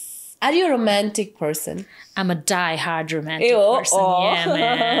 Are you a romantic person? I'm a die-hard romantic person. Yeah,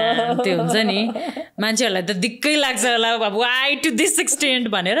 man. त्यो हुन्छ नि मान्छेहरुलाई त दिक्कै लाग्छ होला why to this extent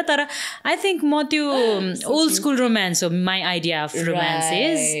भनेर तर I think म त्यो old school romance हो my idea of romance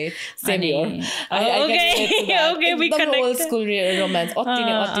is same here. Okay we connect old school romance अति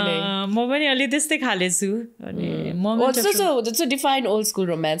नै म पनि अलि त्यस्तै खाले छु अनि म so define old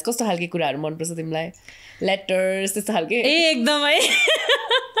school romance कस्तो खालके कुराहरु मन पर्छ तिमीलाई letters त्यस्तो खालके एकदमै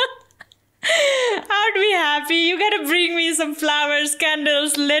I would be happy. You gotta bring me some flowers,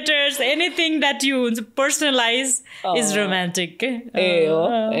 candles, letters, anything that you personalize is romantic.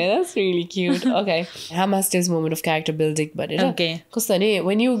 That's really cute. Okay. Hamaster's moment of character building. But okay. Because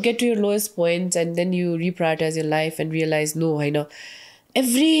when you get to your lowest point and then you reprioritize your life and realize, no, I know.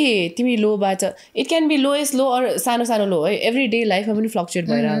 Every timi low bata it can be lowest low or sano low every day life ma pani fluctuate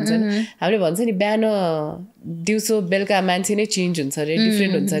bhayera huncha ni हामीले भन्छ नि बिहान दिउँसो बेलुका मान्छे नै change हुन्छ रे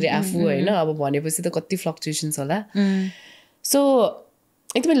डिफरेन्ट हुन्छ रे आफू हैन अब भनेपछि त कति फ्लक्चुएसन्स होला सो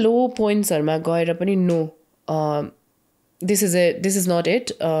एकदमै लो पोइन्ट्सहरुमा गएर पनि no this is not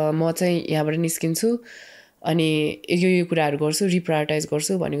it म चाहिँ यहाँबाट निस्किन्छु अनि यो कुराहरु गर्छु रिप्रायोरिटाइज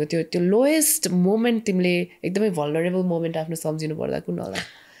गर्छु भनेको त्यो लोएस्ट मोमेन्ट तिमीले एकदमै भल्नरेबल मोमेन्ट आफ्नो सम्झिनु पर्दा कुन होला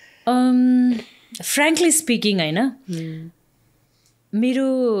फ्र्याङ्कली स्पिकिङ हैन मेरो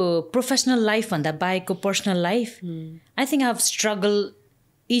प्रोफेसनल लाइफ भन्दा बाहेकको personal life I think I have struggle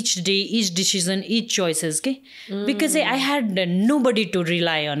each day, each decision, each choices के because I had nobody to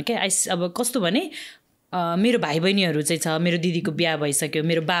rely on के अब कस्तो भने मेरो भाइ बहिनीहरु चाहिँ छ मेरो दिदीको बिहा भइसक्यो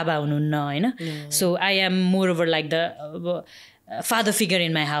मेरो बाबा हुनुहुन्न हैन so I am more over like the father figure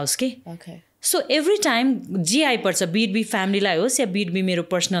in my house के सो एभ्री टाइम जे आइपर्छ बिट बी फ्यामिलीलाई होस् या बिट बी मेरो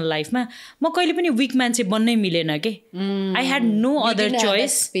पर्सनल लाइफमा म कहिले पनि विक मान्छे बन्नै मिलेन के I had no other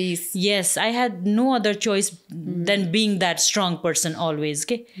choice yes I had no other choice then being that strong person always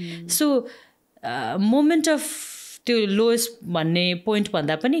के सो मोमेन्ट अफ त्यो लोएस्ट भन्ने पोइन्ट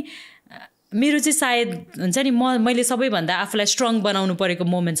भन्दा पनि मेरो चाहिँ सायद हुन्छ नि मैले सबैभन्दा आफूलाई स्ट्रङ बनाउनु परेको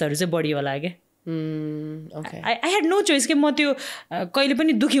मोमेन्ट्सहरू चाहिँ बढी होला क्या आई ह्याड नो चोइस कि म त्यो कहिले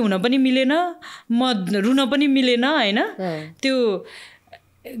पनि दुखी हुन पनि मिलेन म रुन पनि मिलेन हैन त्यो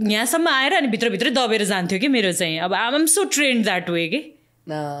यहाँसम्म आएर अनि भित्रभित्रै दबेर जान्थ्यो कि मेरो चाहिँ अब I am so trend that way कि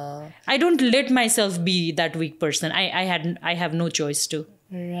I don't let my self be that week person I have no choice to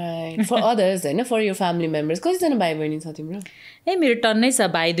right for others हैन फर योर फ्यामिली मेम्बर्स कतिजना भाइ बहिनी छ तिम्रो मेरो टन्नै छ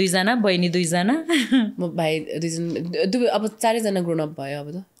भाइ 2 जना बहिनी 2 जना म भाइ 2 जना अब 4 जना ग्रोन अप भयो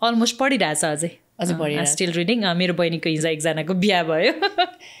अब त अलमोस्ट पढिरहेछ अझै पढिरहेछ स्टिल रिडिङ मेरो बहिनीको हिजो एकजनाको बिहा भयो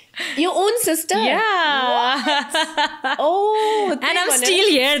Your own sister? Yeah. Oh, and I'm still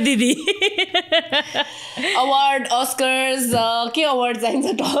here, Didi. Award, Oscars, के award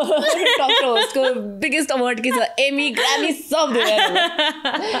चाहिन्छ talk to host को biggest award के छ Emmy, Grammy सब दिएर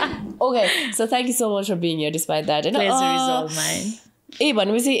Okay, so thank you so much for being here despite that. Pleasure is all mine. ए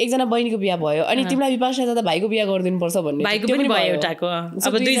भनेपछि एकजना बहिनीको बिहा भयो अनि तिमीलाई विपाशा जाँदा भाइको बिहा गरिदिनु पर्छ भन्ने भाइको पनि भयो एउटाको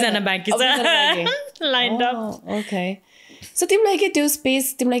अब 2 जना बाँकी छ लाइन्ड अप ओके सो तिमीलाई के त्यो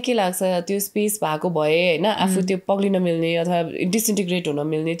स्पेस तिमीलाई के लाग्छ त्यो स्पेस भएको भए हैन आफू त्यो पग्लिन मिल्ने अथवा डिसइन्टिग्रेट हुन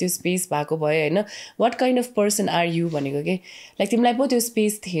मिल्ने त्यो स्पेस भएको भए हैन what kind of person are you भनेको के लाइक तिमीलाई पो त्यो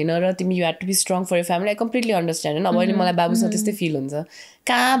स्पेस थिएन र तिमी you had to be strong for your family I completely understand हैन अब अहिले मलाई बाबुसँग त्यस्तै फिल हुन्छ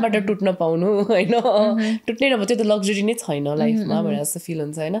कहाँबाट टुट्न पाउनु हैन टुट्नै नभए त्यो त लग्जरी नै छैन लाइफमा भनेर जस्तो फिल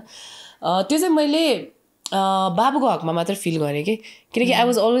हुन्छ हैन त्यो चाहिँ मैले बाबुको हकमा मात्र फिल गरेँ कि किनकि I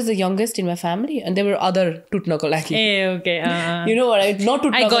was always the youngest in my family and there were other टुट्नको लागि यु नो व्हाट नट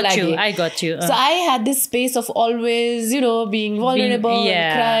टुट्नको लागि I got you so I had this space of always you know being vulnerable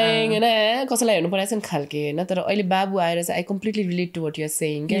crying हैन कसैलाई हेर्नु परेछ नि खालके हैन तर अहिले बाबु आएर चाहिँ I completely relate to what you are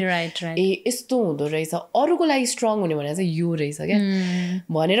saying के राइट ए यस्तो हुँदो रहेछ अरूको लागि स्ट्रङ हुने भनेर चाहिँ यो रहेछ क्या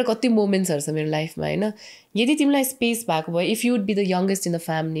भनेर कति मोमेन्ट्सहरू छ मेरो लाइफमा हैन यदि तिमीलाई स्पेस भएको भए if you would be the youngest in the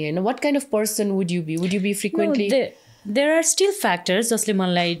family हैन what kind of person would you be frequently there are still factors जसले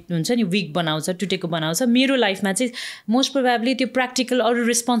मलाई हुन्छ नि विक बनाउँछ टुटेको बनाउँछ मेरो लाइफमा चाहिँ मोस्ट प्रोबेबली त्यो प्र्याक्टिकल अरू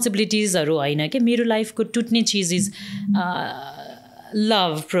रेस्पोन्सिबिलिटिजहरू होइन कि मेरो लाइफको टुट्ने चिज इज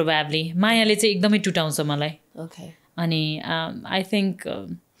लभ प्रोबेबली मायाले चाहिँ एकदमै टुटाउँछ मलाई अनि आई थिङ्क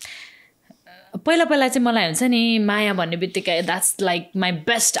पहिला चाहिँ मलाई हुन्छ नि माया भन्ने बित्तिकै that's like my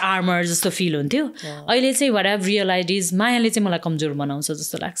best armour जस्तो फिल हुन्थ्यो अहिले चाहिँ व्हाट आई रियलाइज इज मायाले चाहिँ मलाई कमजोर बनाउँछ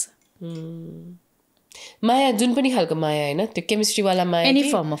जस्तो लाग्छ माया जुन पनि खालको माया हैन त्यो केमिस्ट्री वाला माया any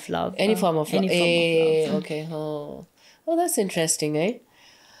form of love A okay Oh, that's interesting, eh?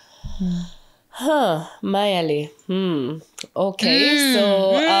 Huh, मायाले okay so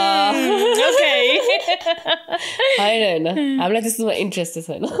okay हैन हामीलाई त्यस्तोमा इन्ट्रेस्ट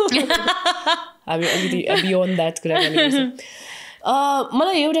छैन हामी अलिकति बियोन्ड द्याट कुरा गर्नुपर्छ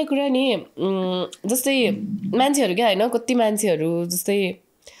मलाई एउटा कुरा नि जस्तै मान्छेहरू क्या हैन कति मान्छेहरू जस्तै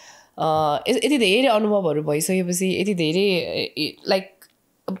यति धेरै अनुभवहरू भइसकेपछि यति धेरै लाइक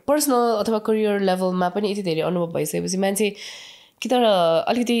पर्सनल अथवा करियर लेभलमा पनि यति धेरै अनुभव भइसकेपछि मान्छे कि त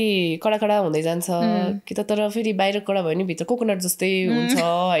अलिकति कडा हुँदै जान्छ कि त तर फेरि बाहिर कडा भयो नि भित्र कोकोनट जस्तै हुन्छ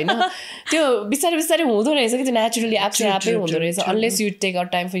हैन त्यो बिस्तारै हुँदो रहेछ कि त्यो नेचुरली आफै हुँदो रहेछ unless you take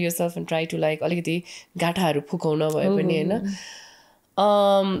out time for yourself and try to like अलिकति गाठाहरू फुकाउन भए पनि हैन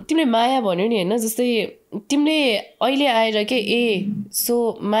तिमीले माया भन्यो नि हैन जस्तै तिमीले अहिले आएर के सो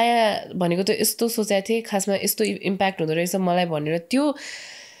माया भनेको त यस्तो सोचेको थिएँ खासमा यस्तो इम्प्याक्ट हुँदो रहेछ मलाई भनेर त्यो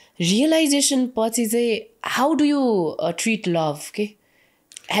रियलाइजेसन पछि चाहिँ how do you treat love के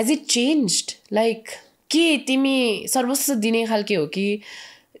हेज इट चेन्ज्ड लाइक के तिमी सर्वस्व दिने खालके हो कि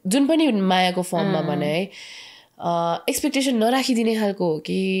जुन पनि मायाको फर्ममा भने है एक्सपेक्टेसन नराखिदिने खालको हो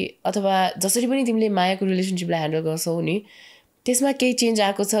कि अथवा जसरी पनि तिमीले मायाको रिलेसनसिपलाई ह्यान्डल गर्छौ नि त्यसमा केही चेन्ज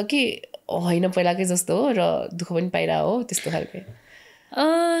आएको छ कि होइन पहिलाकै जस्तो हो र दुःख पनि पाइरहेको हो त्यस्तो खालके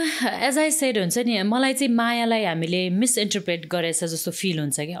एज आई सेड हुन्छ नि मलाई चाहिँ मायालाई हामीले मिसइन्टरप्रेट गरेछ जस्तो फिल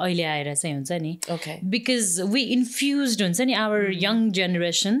हुन्छ कि अहिले आएर चाहिँ हुन्छ नि बिकज वी इन्फ्युज हुन्छ नि आवर यङ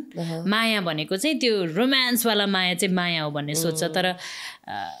जेनेरेसन माया भनेको चाहिँ त्यो रोमान्सवाला माया चाहिँ माया हो भन्ने सोच्छ तर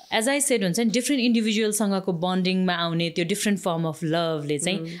एज आई सेड हुन्छ नि डिफ्रेन्ट इन्डिभिजुअलसँगको बन्डिङमा आउने त्यो डिफ्रेन्ट फर्म अफ लभले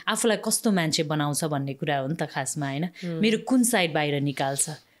चाहिँ आफूलाई कस्तो मान्छे बनाउँछ भन्ने कुरा हो नि त खासमा होइन मेरो कुन साइड बाहिर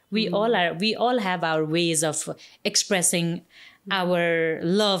निकाल्छ we all have our ways of expressing our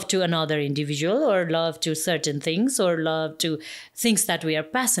love to another individual or love to certain things or love to things that we are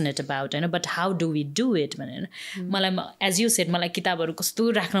passionate about and but how do we do it भनेर मलाई as you said मलाई किताबहरू कस्तो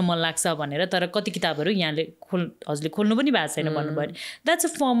राख्न मन लाग्छ भनेर तर कति किताबहरू यहाँले हजुरले खोल्नु पनि भएको छैन भन्नुभयो that's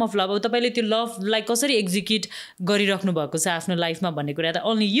a form of love अब तपाईँले त्यो लभलाई कसरी एक्जिक्युट गरिराख्नु भएको छ आफ्नो लाइफमा भन्ने कुरा त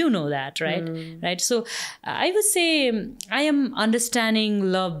only you know that right so I would say I am understanding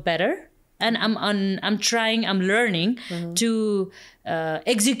love better and I'm trying, I'm learning to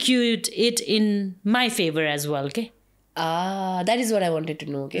execute it in my favor as well, okay? That is what I wanted to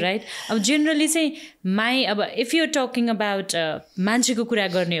know, okay? Right? Generally say if you're talking about mancheko kura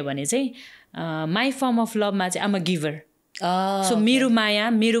गर्ने हो भने चाहिँ my form of love मा चाहिँ I'm a giver. So मेरो माया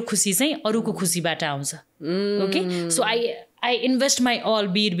मेरो खुसी चाहिँ अरूको खुसीबाट आउँछ okay so I invest my all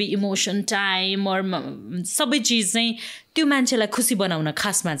be emotion time or सबै चिज चाहिँ त्यो मान्छेलाई खुसी बनाउन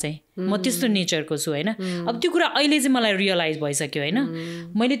खासमा चाहिँ म त्यस्तो नेचरको छु हैन अब त्यो कुरा अहिले चाहिँ मलाई रियलाइज भइसक्यो हैन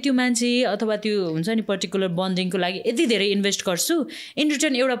मैले त्यो मान्छे अथवा त्यो हुन्छ नि पर्टिकुलर बन्डिङको लागि यति धेरै इन्भेस्ट गर्छु इन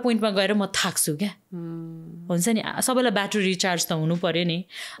रिटर्न एउटा पोइन्टमा गएर म थाक्छु क्या हुन्छ नि सबैलाई ब्याट्री रिचार्ज त हुनु पर्यो नि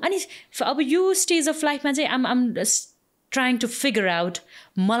अनि अब यो स्टेज अफ लाइफमा चाहिँ आम ट्राइङ टु फिगर आउट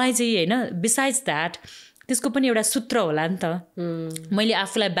मलाई चाहिँ हैन बिसाइड्स द्याट त्यसको पनि एउटा सूत्र होला नि त मैले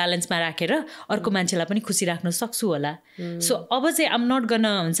आफूलाई ब्यालेन्समा राखेर अर्को मान्छेलाई पनि खुसी राख्न सक्छु होला सो अब चाहिँ आम नट गर्न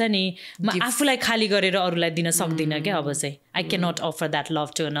हुन्छ नि म आफूलाई खाली गरेर अरूलाई दिन सक्दिनँ क्या अब चाहिँ I can not offer that love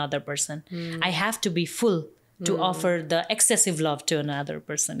to another person I have to be full to offer the excessive love to another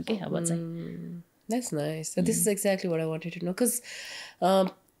person के अब चाहिँ That's nice. So this is exactly what I wanted to know because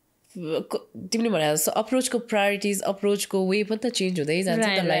तिमीले भने जस्तो अप्रोचको priorities अप्रोचको way पनि त change हुँदै जान्छ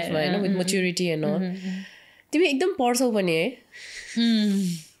त लाइफमा हैन विथ म्याच्युरिटी एन्ड अल तिमी एकदम पढ्छौ पनि है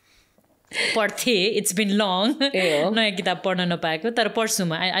पढ्थे इट्स बिन लङ नयाँ किताब पढ्न नपाएको तर पढ्छु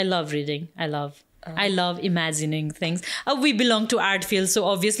म I love reading I love imagining things. We belong to art field, so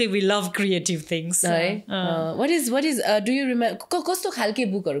obviously we love creative things. What is do you remember कस्तो खालके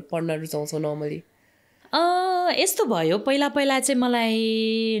बुकहरु पढ्न रुचाउँछौ नर्मली यस्तो भयो पहिला चाहिँ मलाई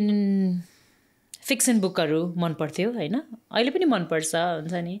फिक्सन बुकहरु मन पर्थ्यो हैन अहिले पनि मन पर्छ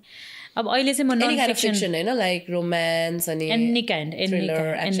हुन्छ नि अब अहिले चाहिँ म नन फिक्सन हैन लाइक रोमान्स अनि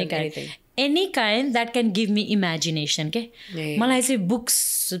any kind that can give me imagination के मलाई चाहिँ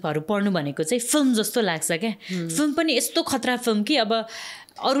बुक्सहरु पढ्नु भनेको चाहिँ फिल्म जस्तो लाग्छ के फिल्म पनि यस्तो खतरा फिल्म कि अब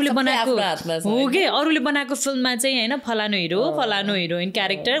अरूले बनाएको हो के अरूले बनाएको फिल्ममा चाहिँ हैन फलानु हिरो फलानु हिरोइन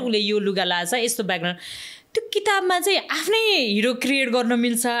क्यारेक्टर उले यो लुगा लाछ यस्तो ब्याकग्राउन्ड त्यो किताबमा चाहिँ आफ्नै हिरो क्रिएट गर्न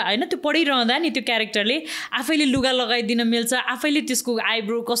मिल्छ होइन त्यो पढिरहँदा नि त्यो क्यारेक्टरले आफैले लुगा लगाइदिन मिल्छ आफैले त्यसको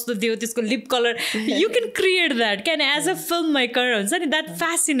आइब्रो कस्तो थियो त्यसको lip colour you can create that can as a film maker हुन्छ नि द्याट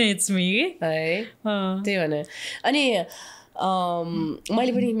फ्यासिनेट्स मी है त्यही भने अनि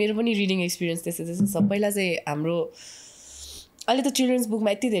मैले पनि मेरो पनि रिडिङ एक्सपिरियन्स त्यस्तो सबैलाई चाहिँ हाम्रो अहिले त चिल्ड्रेन्स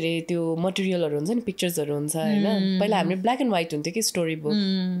बुकमा यति धेरै त्यो मटेरियलहरू हुन्छ नि पिक्चर्सहरू हुन्छ होइन पहिला हाम्रो ब्ल्याक एन्ड व्हाइट हुन्थ्यो कि स्टोरी बुक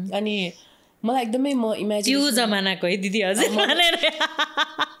अनि मलाई एकदमै म इमेजिन त्यो जमानाको है दिदी हजुर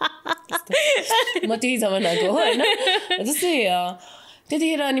म त्यही जमानाको हो होइन जस्तै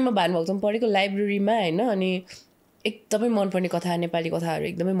त्यतिखेर अनि म भानुभक्तमा पढेको लाइब्रेरीमा होइन अनि एकदमै मनपर्ने कथा नेपाली कथाहरू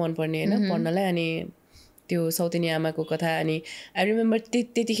एकदमै मनपर्ने होइन पढ्नलाई अनि त्यो सौतेनी आमाको कथा अनि आई रिमेम्बर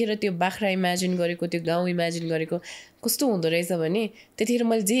त्यतिखेर त्यो बाख्रा इमेजिन गरेको त्यो गाउँ इमेजिन गरेको कस्तो हुँदो रहेछ भने त्यतिखेर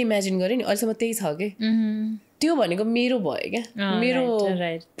मैले जे इमेजिन गरेँ नि अहिलेसम्म त्यही छ कि त्यो भनेको मेरो भयो क्या मेरो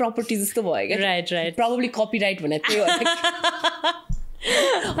प्रपर्टी जस्तो भयो क्या राइट प्रोबेबली कपिराइट भने त्यही हो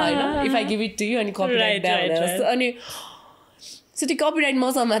होइन if I give it to you अनि कपिराइट जस्तो अनि सो त्यो कपिराइट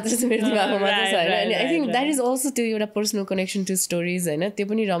मसँग मात्र छ मेरो दिमागमा मात्र छ होइन अनि I think that is also त्यो एउटा पर्सनल कनेक्सन टु स्टोरिज होइन त्यो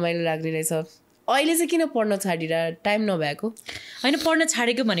पनि रमाइलो लाग्ने रहेछ अहिले चाहिँ किन पढ्न छाडिरहेको टाइम नभएको होइन पढ्न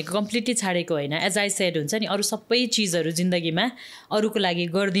छाडेको भनेको कम्प्लिटली छाडेको होइन एज आई सेड हुन्छ नि अरू सबै चिजहरू जिन्दगीमा अरूको लागि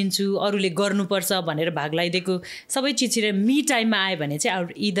गरिदिन्छु अरूले गर्नुपर्छ भनेर भाग लगाइदिएको सबै चिजतिर मी टाइममा आयो भने चाहिँ I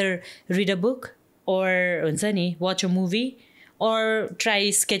would either read a book ओर हुन्छ नि watch a movie or try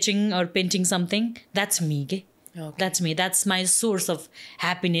sketching or painting something that's me के that's me that's my source of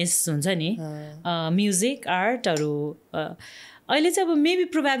happiness हुन्छ नि म्युजिक आर्टहरू अहिले चाहिँ अब मेबी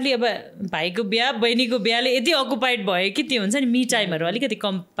प्रोभाब्ली अब भाइको बिहा बहिनीको बिहाले यति अकुपाइड भयो कि त्यो हुन्छ नि मी टाइमहरू अलिकति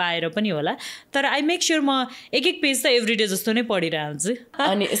कम पाएर पनि होला तर आई मेक स्योर म एक पेज त एभ्री डे जस्तो नै पढिरहन्छु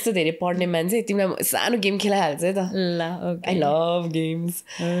अनि यस्तो धेरै पढ्ने मान्छे तिमीलाई सानो गेम खेलाइहाल्छ है त ल आई लभ गेम्स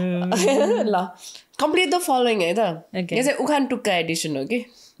ल कम्प्लिट द फलोइङ है त यो चाहिँ उखान टुक्का एडिसन हो कि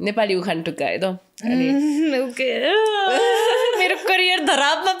नेपाली उखान टुक्का है त ओके मेरो करियर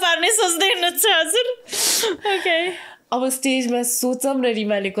धरापमा पार्ने सोच्दै हुनुहुन्छ हजुर ओके अब स्टेजमा सोचौँ र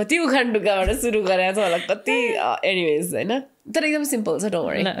रिमाले कति उखान टुक्काबाट सुरु गरेको छ होला कति एनिवेज होइन तर एकदम सिम्पल छ डोन्ट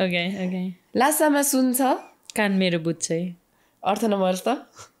वरी ओके ओके लासामा सुन छ कान मेरो बुझ्छ अर्थ नम्बर त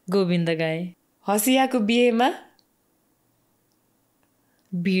गोविन्द गाए हसियाको बिहेमा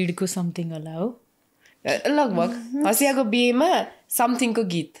भिडको समथिङ होला हो लगभग हसियाको बिहेमा समथिङको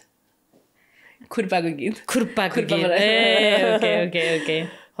गीत खुर्पाको गीत ओके ओके ओके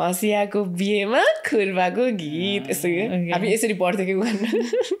हसियाको बिहेमा खुर्पाको गीत यस्तो हामी यसरी पढ्थ्यो कि उखान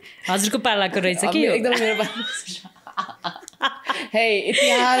हजुरको पालाको रहेछ कि एकदम मेरो पाला हे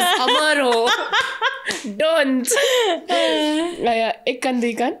इतिहास अमर हो डोन्ट एक कान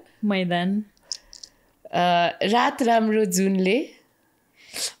दुई कान मैदान रात राम्रो जुनले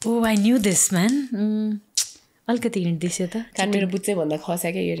ओ आई न्यू दिस म्यान अलिकति हिँड दिस्यो त कान मेरो बुच्चै भन्दा खस्या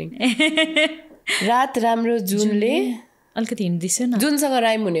क्या इयरिङ रात राम्रो जुनले अलिकति हिँड दिस्यो न जुनसँग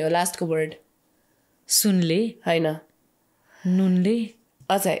राइम हुने हो लास्टको वर्ड सुनले होइन नुनले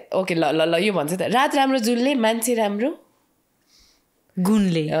अच्छा ओके ल ल ल यो भन्छ त रात राम्रो जुनले मान्छे राम्रो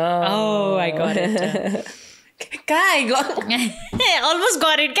गुणले ओ आई गॉट इट कहाँ I got almost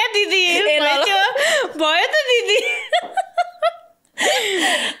got it क्या दिदी भयो त दिदी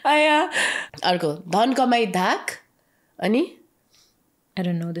आया अर्को धन कमाई धाक अनि आई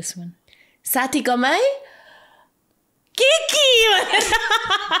डोन्ट नो दिस वन साथी कमाई के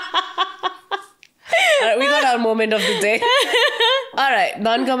we got our moment of the day. All right,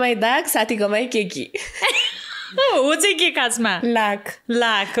 धन कमाई दाग साथी कमाई के हो चाहिँ के खासमा लाख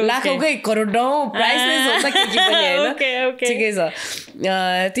लाखौकै करोडौँ प्राइसलेस हुन्छ के पनि होइन ठिकै छ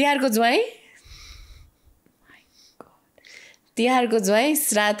तिहारको ज्वाइँ तिहारको ज्वाइँ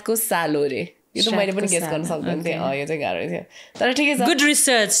श्राद्धको सालो रे यो त मैले पनि गेस गर्न सक्दैन थिएँ यो चाहिँ गाह्रो थियो तर ठिकै छ good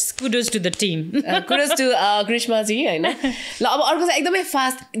research kudos to the team kudos to Krishnaji होइन ल अब अर्को चाहिँ एकदमै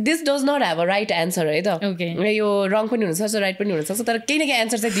fast this does not have a right answer है त यो रङ पनि हुनसक्छ राइट पनि हुनसक्छ तर केही न केही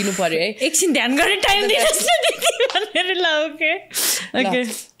एन्सर चाहिँ दिनु पर्यो है एकछिन ध्यान गर्ने टाइम दिनुहोस् न दिदी भनेर ल okay okay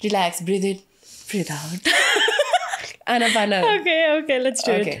relax breath in breath out Anapana okay okay let's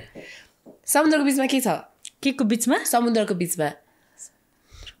do it समुद्रको बिचमा के छ के को बिचमा समुद्रको बिचमा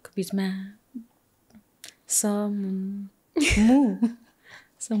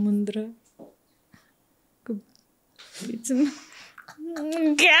समुद्र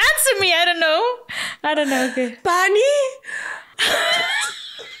Answer me, I don't know. Okay. Pani.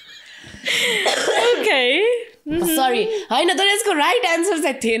 Okay. Sorry. I know that is the right answer.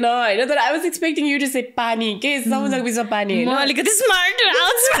 I know that I was expecting you to say pani. Okay, समुद्रको बिचमा पानी हैन. म अलिकति स्मार्ट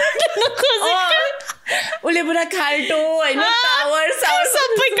आउटस्मार्ट उसले पुरा खाल्टो होइन टावर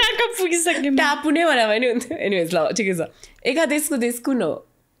सबै कहाँ पुगिसक्ने टापु नै भने पनि हुन्थ्यो एनिवेज ल ठिकै छ एकादेशको देश कुन हो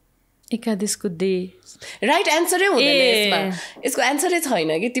एकादेशको देश राइट एन्सरै हुँदैन यसमा यसको एन्सरै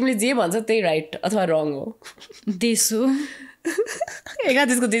छैन कि तिमीले जे भन्छ त्यही राइट अथवा रङ हो देश हो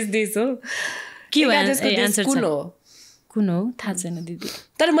एकादेशको देश हो के हो एकादेशको देश एन्सर कुन हो थाहा छैन दिदी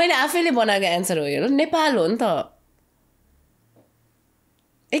तर मैले आफैले बनाएको एन्सर हो यो नेपाल हो नि त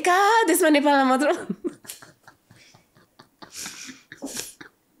एकादेशमा नेपालमा मात्र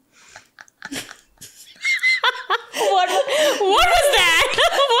What was that?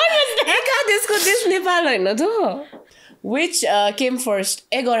 एकादेशको देश नेपाल होइन त Which came first,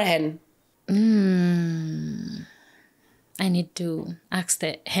 egg or hen? I need to ask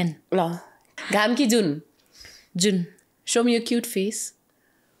the hen. ल घाम कि जुन June. Show me your cute face.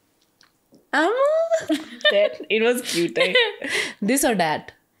 It was cute, eh? This or that?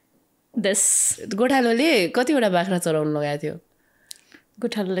 This. गोठालोले कतिवटा बाख्रा चराउनु लगाएको थियो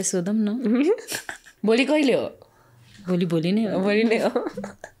गोठालोलाई सोधौँ न भोलि कहिले हो भोलि नै हो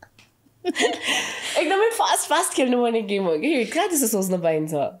एकदमै फास्ट खेल्नुपर्ने गेम हो कि कहाँ त्यस्तो सोच्न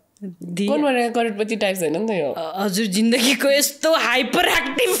पाइन्छ कोनबाट करोडपति टाइप्स होइन नि त यो हजुर जिन्दगीको यस्तो हाइपर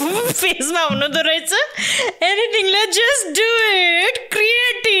एक्टिभ फेजमा हुनुहुँदो रहेछ एनिथिङले just do it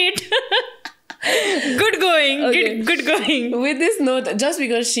create it Good going. With this note, just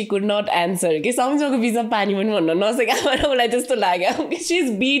because she could not answer, कि सम्झौको बिचमा पानी पनि भन्न नसकेको मलाई त्यस्तो लाग्यो she is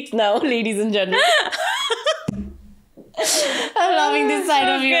beat now, ladies and gentlemen. I'm loving this side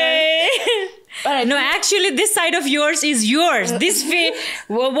of yours. Right. No, actually, this side of yours is yours. This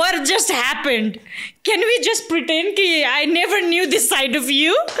what just happened? Can we just pretend that I never knew this side of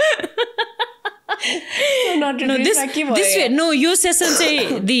you? No, this way. No, यो session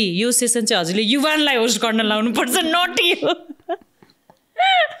चाहिँ यो session चाहिँ हजुरले युवानलाई host गर्न लाउनु पर्छ not you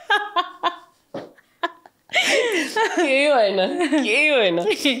केही होइन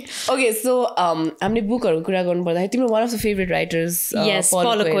ओके सो हामीले बुकहरूको कुरा गर्नु पर्दाखेरि तिम्रो one of the favourite writers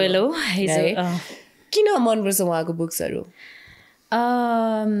Paulo Coelho किन मनपर्छ उहाँको बुक्सहरू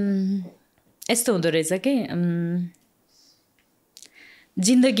यस्तो हुँदो रहेछ कि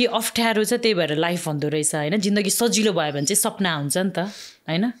जिन्दगी अप्ठ्यारो छ त्यही भएर लाइफ हुँदो रहेछ होइन जिन्दगी सजिलो भयो भने चाहिँ सपना हुन्छ नि त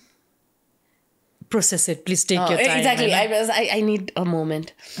होइन process it please take your time exactly I need a moment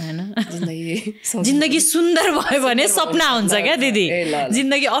होइन जिन्दगी सुन्दर भयो भने सपना हुन्छ क्या दिदी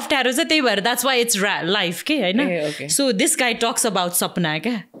जिन्दगी अप्ठ्यारो छ त्यही भएर द्याट्स वाइ इट्स लाइफ के होइन so this guy talks about सपना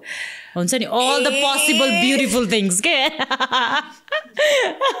क्या हुन्छ नि all the possible beautiful things के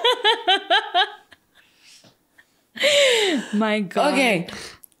My God. Okay.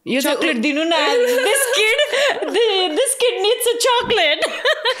 You chocolate dinu na. This kid needs a chocolate.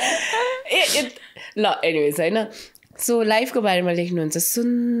 ल anyways हैन सो लाइफको बारेमा लेख्नुहुन्छ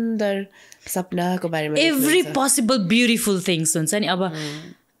सुन्दर सपनाको बारेमा एभ्री पोसिबल ब्युटिफुल थिङ्स हुन्छ नि अब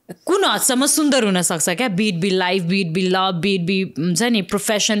कुन हदसम्म सुन्दर हुन सक्छ क्या beat be life beat be love beat be हुन्छ नि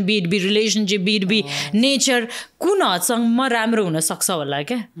profession beat be relationship beat be nature कुन हदसम्म राम्रो हुन सक्छ होला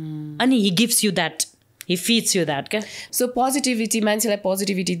क्या अनि ही gives you that he feeds you that क्या so positivity मान्छेलाई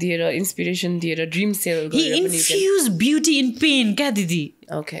positivity दिएर inspiration दिएर dream sell he infuse beauty in pain क्या दिदी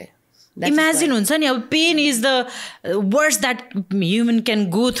okay imagine हुन्छ नि अब pain is the worst that human can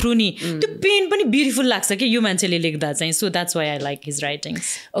go through नि त्यो pain पनि beautiful लाग्छ कि यो मान्छेले लेख्दा चाहिँ so that's why I like his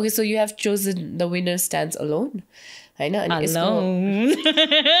writings okay so you have chosen The Winner Stands Alone हैन alone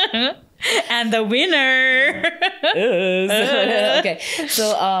and the winner okay so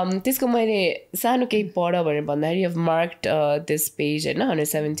त्यसको मैले सानो केही पढ भनेर भन्दाखेरि have marked this page हैन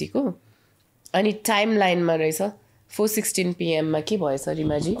 170 को अनि टाइमलाइनमा रहेछ 4:16 PM मा के भएछ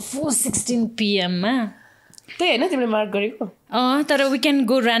रिमाजी 4:16 PM मा त्यही हैन तिमीले मार्क गरेको तर we can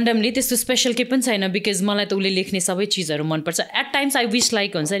go randomly त्यस्तो स्पेशल के पनि छैन बिकज मलाई त उसले लेख्ने सबै चिजहरू मनपर्छ at times I wish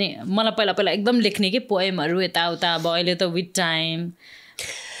like हुन्छ नि मलाई पहिला एकदम लेख्ने के पोएमहरू यताउता अब अहिले त विथ टाइम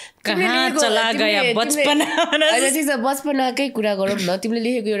कहाँ चला गया बचपनाकै कुरा गरौँ न तिमीले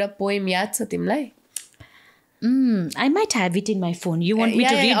लेखेको एउटा पोएम याद छ तिमीलाई I might have it in my phone. You want me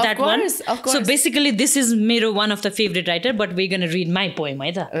to read that one? Of course. So basically, this is one of the favorite writer, but we're gonna read my poem,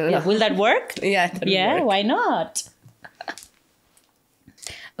 right? Yeah. Will that work? Yeah. Why not?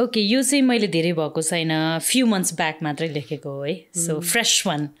 Okay, you say मैले धेरै भएको छैन few months back मात्रै लेखेको हो है. So fresh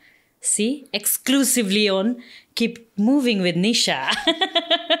one. See, exclusively on Keep Moving with Nisha.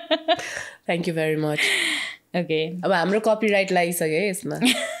 Thank you very much. Okay. अब हाम्रो कपिराइट लागिसक्यो है यसमा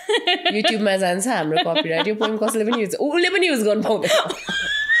युट्युबमा जान्छ हाम्रो कपिराइट यो पोइम कसले पनि युज उसले पनि युज गर्नु पाउँदैन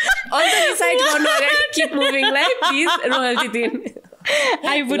अन्त डिसाइड गर्नु अगाडि किप मुभिङलाई प्लिज रोयल्टी दिन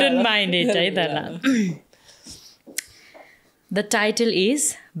I wouldn't mind it है त ल The title is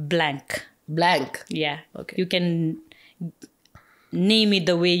Blank Blank. Yeah. Okay. You can name it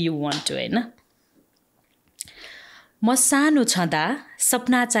the way you want to, हैन? म सानो छँदा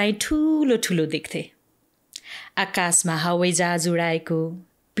सपना चाहिँ ठुलो ठुलो देख्थे। आकाशमा हवाईजहाज उडाएको,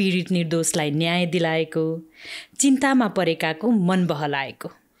 पीडित निर्दोषलाई न्याय दिलाएको, चिन्तामा परेकाको मन बहलाएको।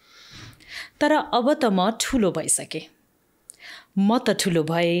 तर अब त म ठुलो भइसके। म त ठुलो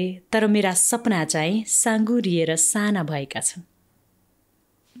भए, तर मेरा सपना चाहिँ साँगुरिएर साना भएका छन्।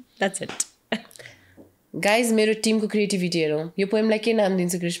 That's it. Guys, मेरो टिमको क्रिएटिभिटी हेरौँ। यो पोएमलाई के नाम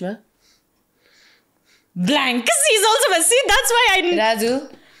दिन्छ Krishna? Blank. She's also see, that's why I Raju.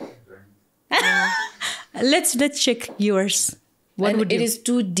 Let's check yours. What would it is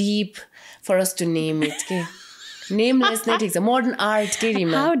too deep for us to name it. Okay? Nameless, it's a modern art. Okay,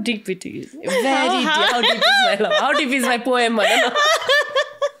 Reema? How deep it is. Very deep. How deep is my love? How deep is my poem? I don't know.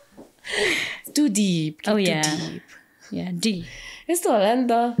 It's too deep. Oh, too yeah. Deep. Yeah, deep. यस्तो होला नि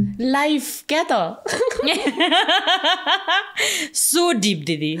त life क्या त So deep,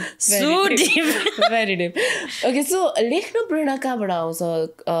 Didi. So deep. Very deep. Okay, so लेख्न प्रेरणा कहाँबाट आउँछ?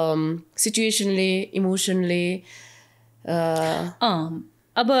 सिचुएसनले, इमोसनले?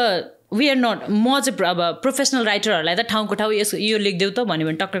 अब we are not, म चाहिँ अब प्रोफेसनल राइटरहरूलाई त ठाउँको ठाउँ यो लेखिदेऊ त भन्यो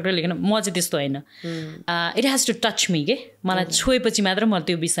भने टक्क लेख्न, म चाहिँ त्यस्तो होइन। It has to touch me के, मलाई छोएपछि मात्र म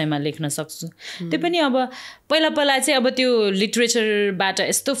त्यो विषयमा लेख्न सक्छु। त्यो पनि अब पहिला चाहिँ अब त्यो लिटरेचरबाट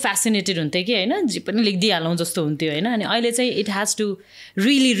यस्तो फेसिनेटेड हुन्थ्यो कि होइन, जे पनि लेखिदिइहालौँ जस्तो हुन्थ्यो होइन। अनि अहिले चाहिँ it has to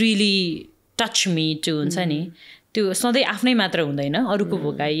really touch me to हुन्छ नि, त्यो सधैँ आफ्नै मात्र हुँदैन, अरूको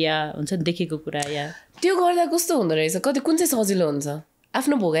भोगाइ या हुन्छ नि देखेको कुरा या त्यो गर्दा कस्तो हुँदो रहेछ? कति कुन चाहिँ सजिलो हुन्छ?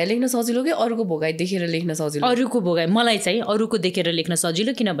 आफ्नो भोगाइ लेख्न सजिलो कि अरूको भोगाइ देखेर लेख्न सजिलो? अरूको भोगाइ मलाई चाहिँ अरूको देखेर लेख्न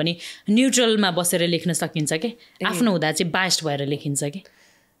सजिलो, किनभने न्युट्रलमा बसेर लेख्न सकिन्छ कि, आफ्नो हुँदा चाहिँ बाइस्ड भएर लेखिन्छ कि।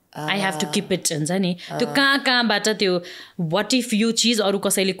 I have to keep it हुन्छ नि, त्यो कहाँबाट त्यो वाट इफ यो चिज अरू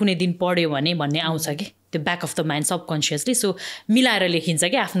कसैले कुनै दिन पढ्यो भने भन्ने आउँछ कि, त्यो back of the mind subconsciously. So मिलाएर लेखिन्छ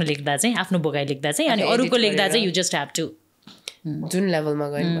कि आफ्नो लेख्दा चाहिँ, आफ्नो भोगाइ लेख्दा चाहिँ, अनि अरूको लेख्दा चाहिँ यु जस्ट हेभ टु जुन लेभलमा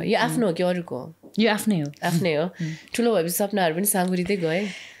गयो नि। यो आफ्नो हो कि अरूको? यो आफ्नै हो। आफ्नै हो। ठुलो भएपछि सपनाहरू पनि साँगुरिँदै गए।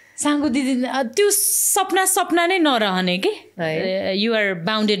 साँगुरिँदै त्यो सपना नै नरहने कि, you are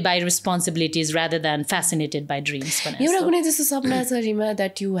bounded by responsibilities rather than fascinated by dreams. एउटा कुनै त्यस्तो सपना छ Rima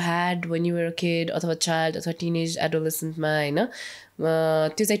that you had when you were a kid अथवा चाइल्ड अथवा टिनेज एडोलेसेन्टमा होइन,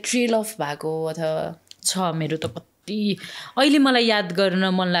 त्यो चाहिँ ट्रेल अफ भएको अथवा? छ मेरो त कति, अहिले मलाई याद गर्न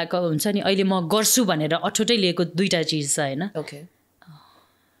मन लागेको हुन्छ नि, अहिले म गर्छु भनेर अठोटै लिएको दुईवटा चिज छ होइन। ओके,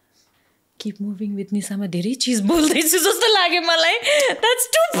 Keep moving with निशामा धेरै चिज बोल्दैछु जस्तो लाग्यो मलाई। That's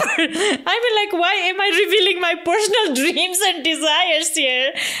stupid. I mean like why am I revealing my personal dreams and desires here?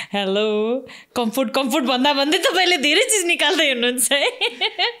 Hello. Comfort भन्दै तपाईले धेरै चिज निकाल्दै हुनुहुन्छ है।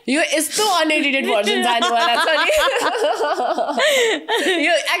 यो यस्तो अनएडिटेड भर्जन जानुवाला छ नि।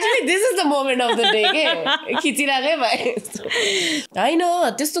 यो actually this is the moment of the day के खिचिराकै भए हैन,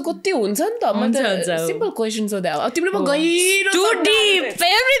 त्यस्तो कति हुन्छ नि त। म त सिम्पल क्वेशन सोधे अब तिम्रो गहिरो too deep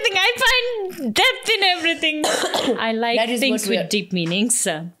everything I find depth in everything. I like things with deep meanings.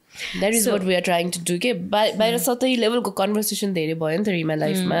 That is what we are trying to do के बाहिर सतै लेभलको कन्भर्सेसन धेरै भयो नि त रिमा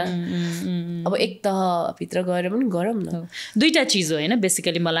लाइफमा। अब एक त भित्र गएर पनि गरौँ न। दुईटा चिज हो होइन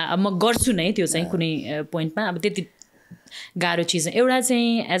बेसिकली, मलाई अब म गर्छु नै त्यो चाहिँ कुनै पोइन्टमा, अब त्यति गाह्रो चिज। एउटा चाहिँ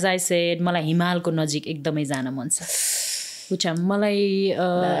एज आई सेड मलाई हिमालको नजिक एकदमै जान मन छ। मलाई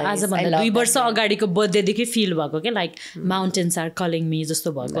आजभन्दा 2 वर्ष अगाडिको बर्थडेदेखि फिल भएको क्या, like mountains are calling me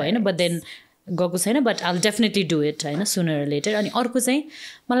जस्तो भएको होइन। बट देन गएको छैन, but I will definitely do it होइन, सुनर लेटर। अनि अर्को चाहिँ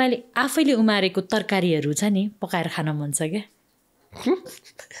मलाई आफैले उमारेको तरकारीहरू छ नि पकाएर खान मन छ क्या,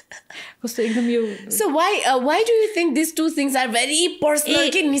 कस्तो एकदम यो। So why do you think these two things are very personal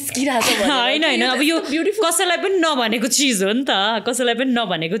के निस्किरहेको छ? होइन अब यो कसैलाई पनि नभनेको चिज हो नि त, कसैलाई पनि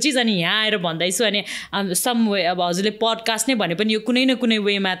नभनेको चिज। अनि यहाँ आएर भन्दैछु, अनि सम वे अब हजुरले पडकास्ट नै भने पनि यो कुनै न कुनै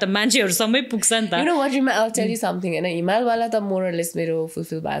वेमा त मान्छेहरूसम्मै पुग्छ नि त। You know what Reema, I'll tell you something होइन, हिमालवाला त मोर अर लेस मेरो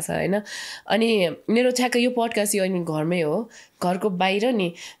फुलफिल भएको छ होइन। अनि मेरो ठ्याक्क यो पडकास्ट यो अनि घरमै हो, घरको बाहिर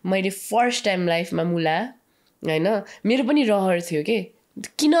नि मैले फर्स्ट टाइम लाइफमा मुला होइन, मेरो पनि रहर थियो कि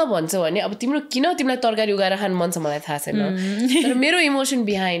किन भन्छ भने अब तिमीलाई तरकारी उगाएर खानु मन छ मलाई थाहा छैन, तर मेरो इमोसन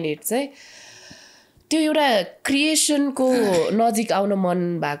बिहाइन्ड इट चाहिँ त्यो एउटा क्रिएसनको नजिक आउन मन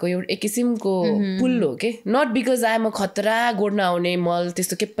भएको एउटा एक किसिमको पुल हो कि। Not because I am a खतरा गोड्न आउने मल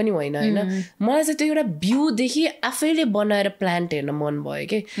त्यस्तो के पनि होइन होइन, मलाई चाहिँ त्यो एउटा भ्यूदेखि आफैले बनाएर प्लान्ट हेर्न मन भयो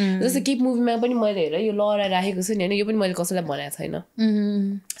कि। जस्तो किप मुभीमा पनि मैले हेर यो लहरा राखेको छु नि होइन, यो पनि मैले कसैलाई भनेको छैन,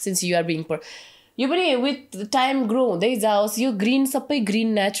 सिन्स यु आर बिङ यो पनि विथ टाइम ग्रो हुँदै जाओस् यो ग्रिन सबै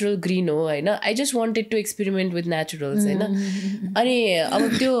ग्रिन नेचुरल ग्रिन हो होइन I just wanted to experiment with naturals होइन अनि अब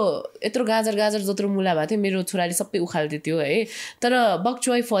त्यो यत्रो गाजर जत्रो मुला भएको थियो मेरो छोराले सबै उखाल्दै थियो है तर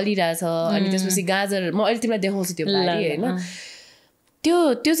बक्चुवाई फलिरहेछ अनि त्यसपछि गाजर म अहिले तिमीलाई देखाउँछु त्यो बारी होइन त्यो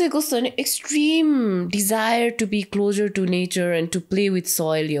चाहिँ कस्तो भने extreme desire to be closer to nature and to play with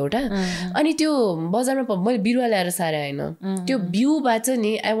soil एउटा अनि त्यो बजारमा मैले बिरुवा ल्याएर सारे होइन त्यो भ्यूबाट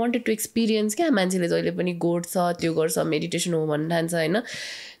नि आई वान्टेड टु एक्सपिरियन्स क्या मान्छेले जहिले पनि गोड्छ त्यो गर्छ मेडिटेसन हो भन्न ठान्छ होइन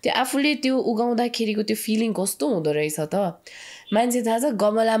त्यो आफूले त्यो उगाउँदाखेरिको त्यो फिलिङ कस्तो हुँदो रहेछ त मान्छे थाहा छ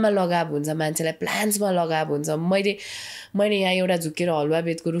गमलामा लगाएको हुन्छ मान्छेलाई प्लान्ट्समा लगाएको हुन्छ मैले यहाँ एउटा झुकेर हलुवा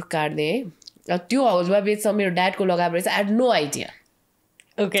बेतको रुख काट्दै है त्यो हलुवा बेत छ मेरो ड्याडको लगाएको रहेछ आई ह्याड नो आइडिया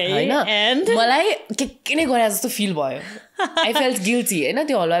होइन मलाई के नै गरे जस्तो फिल भयो आई फेल्ट गिल्टी होइन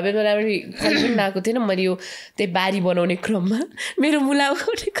त्यो हलुवा बेतमा राम्ररी कहिले पनि लगाएको थिएन मैले यो त्यही बारी बनाउने क्रममा मेरो मुला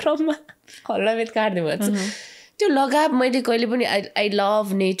उगाउने क्रममा हलुवा बेत काट्दै भन्छु त्यो लगाव मैले कहिले पनि आई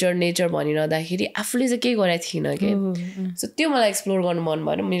लभ नेचर भनिरहँदाखेरि आफूले चाहिँ केही गरेको थिइनँ कि सो त्यो मलाई एक्सप्लोर गर्नु मन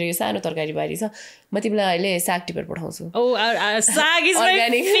भएन मेरो यो सानो तरकारी बारी छ म तिमीलाई अहिले साग टिपेर पठाउँछु साग इज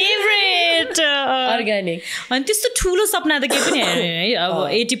माइ फेभरेट अर्ग्यानिक अनि त्यस्तो ठुलो सपना त केही पनि है अब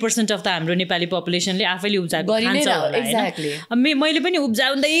 80% अफ द हाम्रो नेपाली पपुलेसनले आफैले उब्जाएको खान्छ होला मैले पनि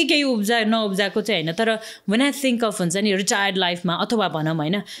उब्जाउँदै केही नउब्जाएको चाहिँ होइन तर व्हेन आई थिङ्क अफ हुन्छ नि रिटायर्ड लाइफमा अथवा भनौँ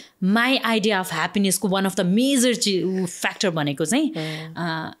होइन my idea of ह्याप्पिनेसको one of the major factor भनेको चाहिँ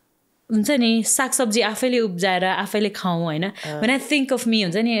हुन्छ नि सागसब्जी आफैले उब्जाएर आफैले खाउँ होइन when I think of me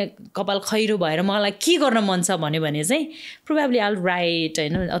हुन्छ नि कपाल खैरो भएर मलाई के गर्न मन छ भन्यो भने चाहिँ प्रोबेबली आल राइट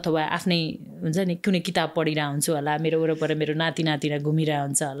होइन अथवा आफ्नै हुन्छ नि कुनै किताब पढिरहेको हुन्छु होला मेरो वरपर मेरो नातिना घुमिरहेको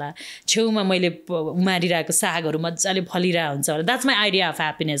हुन्छ होला छेउमा मैले उमारिरहेको सागहरू मजाले फलिरहेको हुन्छ होला that's my idea of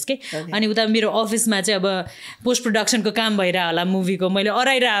happiness के अनि उता मेरो अफिसमा चाहिँ अब पोस्ट प्रोडक्सनको काम भइरह होला मुभीको मैले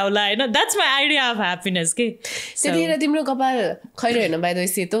अराइरह होला होइन that's my idea of happiness के त्यतिखेर तिम्रो कपाल खैरो हेर्नु बाहिर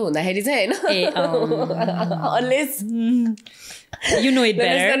सेतो हुँदाखेरि चाहिँ होइन unless you know it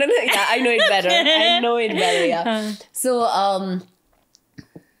better I know it better so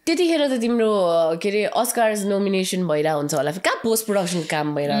त्यतिखेर त तिम्रो के अरे अस्कार्स नोमिनेसन भइरहेको हुन्छ होला कहाँ पोस्ट प्रोडक्सन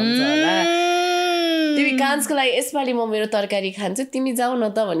काम भइरहेको हुन्छ होला तिमी कान्सको लागि यसपालि म मेरो तरकारी खान्छु तिमी जाऊ न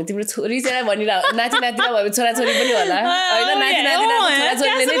त भने तिम्रो छोरी चाहिँ भनिरह नातिना भयो छोराछोरी पनि होला होइन नातिना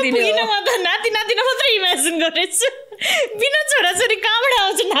छोराछोरीले नै दिने हो नातिना मात्रै इमेजिन गरेछु बिना छोराछोरी कहाँबाट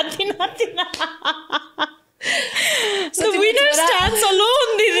आउँछ नातिना The winner stands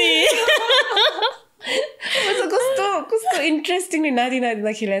alone दिदी कस्तो इन्ट्रेस्टिङ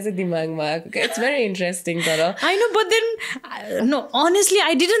नातिना खेलाएको छ दिमागमा आएको इट्स भेरी इन्ट्रेस्टिङ तर I know but then no honestly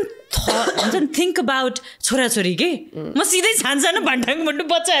I didn't think about छोराछोरी के म सिधै सानो भन्टाङ भन्टु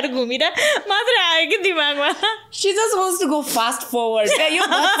बच्चाहरू घुमिरह मात्रै आयो कि दिमागमा she just wants to go fast forward क्या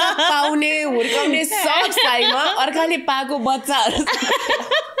यो बच्चा पाउने हुर्काउने सब साइमा अर्काले पाएको बच्चाहरू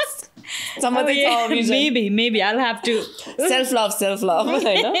maybe I'll have to self love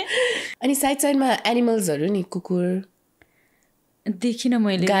होइन अनि साइडमा एनिमल्सहरू नि कुकुर देखिन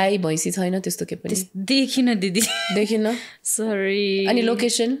मैले गाई भैँसी छैन त्यस्तो के पनि देखिन दिदी देखिन सरी अनि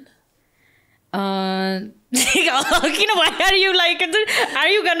लोकेसन किन are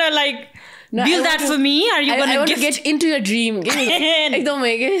you gonna like build that for me are you gonna I want to get into your dream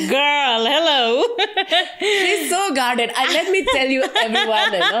एकदमै के girl hello she's so guarded let me tell you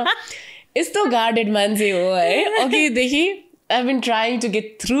everyone होइन यस्तो गार्डेड मान्छे हो है अघिदेखि I've been trying to get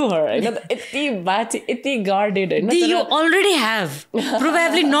through her होइन यति guarded होइन you already have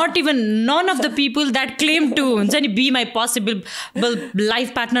probably not even none of the people that claim to हुन्छ नि be my possible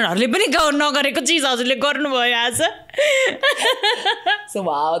life partner हरूले पनि नगरेको चिज हजुरले गर्नुभयो आज so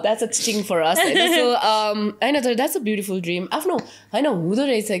wow that's a sting for us so होइन तर that's a beautiful dream आफ्नो होइन हुँदो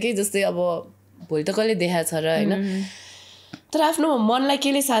रहेछ कि जस्तै अब भोलि त कहिले देखाएको छ र होइन तर आफ्नो मनलाई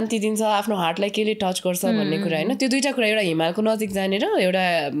केले शान्ति दिन्छ आफ्नो हार्टलाई केले टच गर्छ भन्ने कुरा होइन त्यो दुईटा कुरा एउटा हिमालको नजिक जाने र एउटा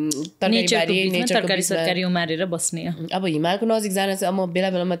तरकारी उमारेर बस्ने अब हिमालको नजिक जान चाहिँ म बेला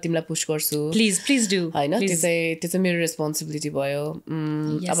बेलामा तिमीलाई पुश गर्छु प्लिज डु होइन त्यो चाहिँ मेरो रेस्पोन्सिबिलिटी भयो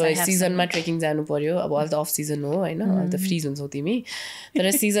अब सिजनमा ट्रेकिङ जानु पर्यो अब अहिले त अफ सिजन हो होइन अहिले त फ्रिज हुन्छौ तिमी तर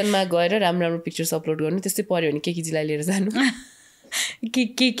सिजनमा गएर राम्रो पिक्चर्स अपलोड गर्नु त्यस्तै पर्यो भने केजीलाई लिएर जानु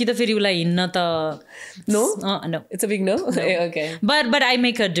कि त फेरि उसलाई हिँड्न त no it's a big no okay but I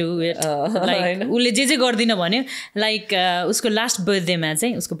make her do it like उसले जे गर्दिन भन्यो लाइक उसको लास्ट बर्थडेमा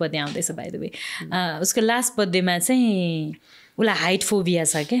चाहिँ उसको बर्थडे आउँदैछ बाइ द वे उसको लास्ट बर्थडेमा चाहिँ उसलाई हाइट फोबिया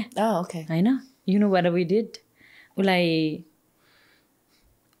छ क्या होइन you know what we did उसलाई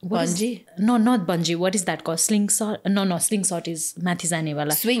bungee no not bungee what is that call sling shot sling shot is माथि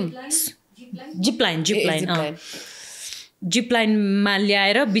जानेवाला स्विङ जिप लाइन जिप लाइनमा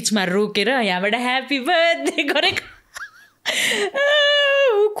ल्याएर बिचमा रोकेर यहाँबाट ह्याप्पी बर्थडे गरेको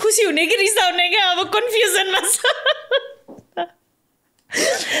खुसी हुने कि रिसाउने क्या अब कन्फ्युजनमा छ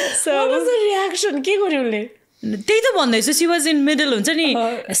So रियाक्सन के गर्यो उसले त्यही त भन्दैछु सी वाज इन मिडल हुन्छ नि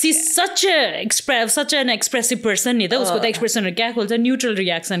C such an expressive person नि त उसको त एक्सप्रेसनहरू क्या खोल्छ न्युट्रल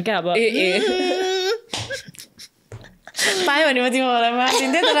रियाक्सन क्या अब पायो भने म तिमीलाई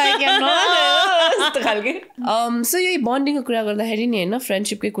मार्दिन्थेँ तर खालके सो यही बन्डिङको कुरा गर्दाखेरि नि होइन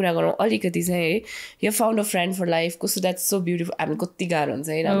फ्रेन्डसिपकै कुरा गरौँ अलिकति चाहिँ है यो found a friend for life कस्तो द्याट्स सो ब्युटिफुल हामी कति गाह्रो हुन्छ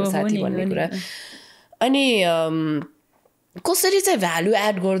है राम्रो साथी भन्ने कुरा अनि कसरी चाहिँ भ्यालु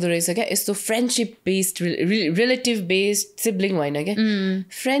एड गर्दो रहेछ क्या यस्तो friendship based relative based sibling होइन क्या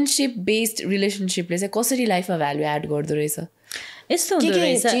फ्रेन्डसिप बेस्ड रिलेसनसिपले चाहिँ कसरी लाइफमा भ्यालु एड गर्दो रहेछ यस्तो हुँदो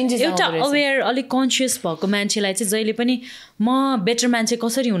रहेछ एउटा अवेर अलिक कन्सियस भएको मान्छेलाई चाहिँ जहिले पनि म बेटर मान्छे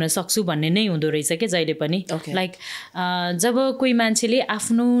कसरी हुन सक्छु भन्ने नै हुँदो रहेछ क्या जहिले पनि लाइक जब कोही मान्छेले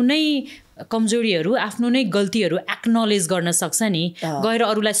आफ्नो नै कमजोरीहरू आफ्नो नै गल्तीहरू एक्नोलेज गर्न सक्छ नि गएर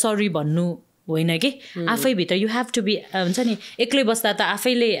अरूलाई सरी भन्नु होइन कि आफैभित्र यु हेभ टु बी हुन्छ नि एक्लै बस्दा त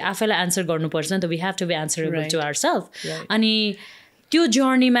आफैलाई आन्सर गर्नुपर्छ नि त we have to be answerable to our self अनि त्यो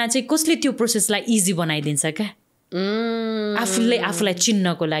जर्नीमा चाहिँ कसले त्यो प्रोसेसलाई इजी बनाइदिन्छ क्या आफूलाई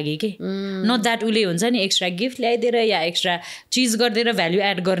चिन्नको लागि के नट द्याट उसले हुन्छ नि एक्स्ट्रा गिफ्ट ल्याइदिएर या एक्स्ट्रा चिज गरिदिएर भ्याल्यु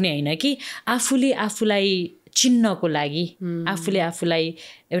एड गर्ने होइन कि आफूले आफूलाई चिन्नको लागि आफूले आफूलाई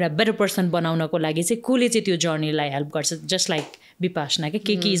एउटा बेटर पर्सन बनाउनको लागि चाहिँ कसले चाहिँ त्यो जर्नीलाई हेल्प गर्छ जस्ट लाइक विपासना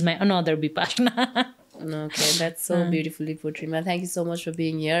के is my another Vipassana Okay, that's so beautifully put, Reema. Thank you so much for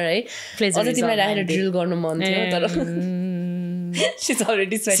being here. Right? Pleasure. Also, तिमीलाई राखेर drill गर्नु मन थियो तर she's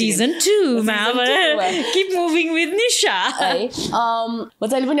already sweating. Season 2 मा keep moving with Nisha. म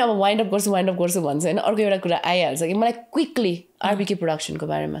चाहिँ पनि अब वाइन्ड अप गर्छु भन्छ हैन अर्को एउटा कुरा आइहाल्छ कि मलाई क्विकली RBK production को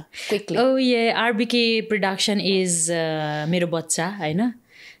बारेमा quickly Oh yeah, RBK production is मेरो बच्चा हैन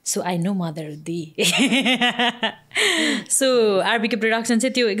So I know Mother Di. So RBK production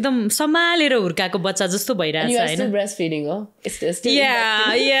चाहिँ त्यो एकदम सम्हालेर हुर्काएको बच्चा जस्तो भइरहेछ हैन. You are still breastfeeding, oh? It's still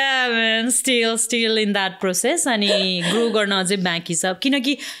yeah man, still in that process अनि ग्रो गर्न अझै बाँकी छ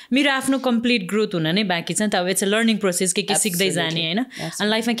किनकि मेरो आफ्नो कम्प्लिट ग्रोथ हुन नै बाँकी छ नि त अब इट्स अ लर्निङ प्रोसेस के सिक्दै जाने हैन अनि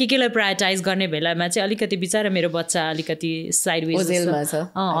लाइफमा केलाई प्रायोरिटाइज गर्ने बेलामा चाहिँ अलिकति बिचारा मेरो बच्चा अलिकति साइडवेज छ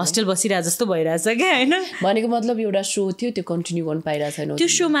हस्टेल बसिरहेको जस्तो भइरहेछ क्या हैन भनेको मतलब एउटा सो थियो त्यो कन्टिन्यू गर्न पाइरहेछ छैन त्यो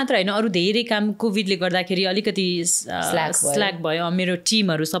सो मात्र हैन अरु धेरै काम कोभिडले गर्दाखेरि अलिकति स्ल्याक भयो मेरो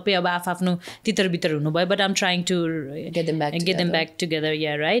टिमहरु सबै अब आफ्नो तितर बितर हुनु भयो but I am trying to get them back together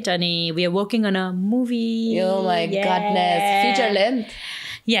yeah right अनि we are working on a movie oh my goodness feature length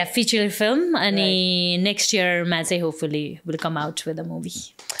yeah feature film अनि next year मा चाहिँ hopefully will come out with a movie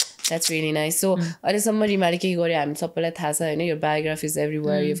that's really nice so अहिलेसम्म रिमाले के गर्यो हामी सबैलाई थाहा छ हैन your biography is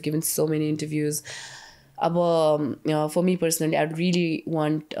everywhere you've given so many interviews for me personally I'd really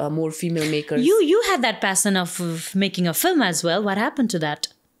want more female makers you had that passion of making a film as well what happened to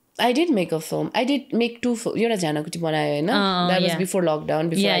that I did make a film. I did make 2 films. You're a Jana Kuti banaya hai na? That was before lockdown,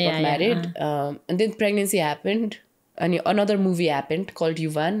 before I got married. And then pregnancy happened. And another movie happened called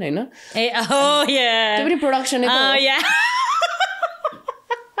Yuvan, you know? Oh, yeah. Too many production. Oh, yeah.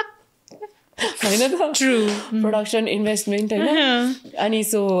 True. Production, investment, you know? And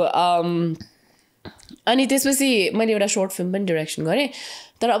so, अनि त्यसपछि मैले एउटा short film पनि direction गरेँ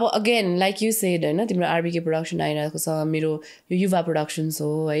तर अब again like you said हैन तिम्रो आरबीके प्रोडक्सन आइरहेको छ मेरो यो युवा प्रोडक्सन्स हो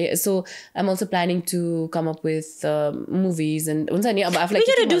है so I am also planning to come up with movies and हुन्छ नि अब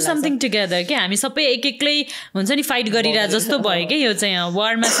आफूलाई we do something together के हामी सबै एक-एकलै हुन्छ नि फाइट गरिरा जस्तो भयो के यो चाहिँ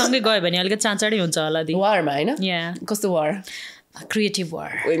वारमा सँगै गयो भने अलिकति चाँचाडै हुन्छ होला दि वारमा हैन कस्तो वार creative war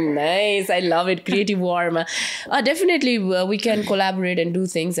nice I love it creative war ma definitely we can collaborate and do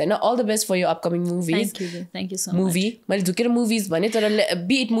things and all the best for your upcoming movies thank you so much मैले झुकेर movies भने तर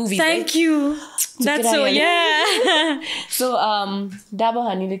be it movies thank you that's so yeah so Dabur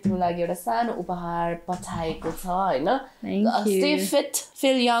Honeyले तिम्रो लागि एउटा सानो उपहार पठाएको छ हैन stay fit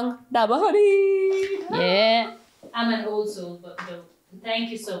feel young Dabur Honey yeah I'm an old soul but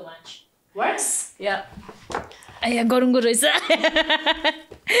thank you so much works yeah आया गरुङको रहेछ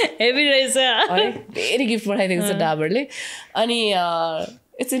हेभी रहेछ धेरै गिफ्ट पठाइदिएको छ डाबरले अनि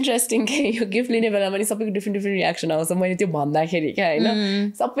इट्स इन्ट्रेस्टिङ के यो गिफ्ट लिने बेलामा पनि सबैको डिफ्रेन्ट रियाक्सन आउँछ मैले त्यो भन्दाखेरि क्या होइन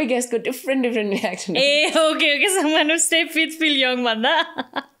सबै गेस्टको डिफ्रेन्ट रियाक्सन ओके सम्मान स्टे फिट फिल यङ भन्दा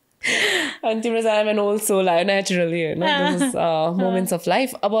अनि तिम्रो चाहिँ आइम एन ओल्ड सोल आयो नेचुरली होइन मोमेन्ट्स अफ लाइफ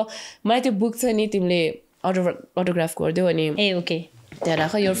अब मलाई त्यो बुक छ नि तिमीले अटोग्राफ गरिदियो अनि ओके त्यहाँ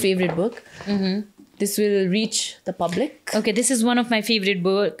राख your favourite book this will reach the public? Okay, this is one of my favorite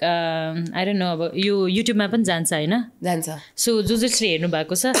book. I don't know about you. YouTube मा पनि जान्छ हैन? जान्छ. So जसले हेर्नु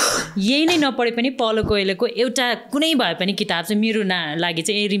भएको छ यही नै नपढे पनि पौलो कोएलोको एउटा कुनै भए पनि किताब चाहिँ मेरो लागि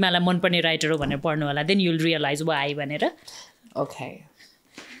चाहिँ रिमालाई मनपर्ने राइटर हो भनेर पढ्नु होला. Then you'll realize why भनेर. Okay.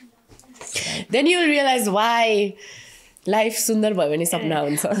 Then you'll realize why life सुन्दर भयो भने सपना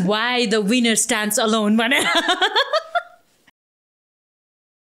हुन्छ. Why the winner stands alone भनेर.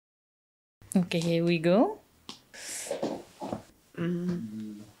 Okay, here we go.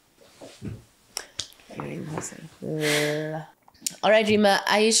 Alright, Reema,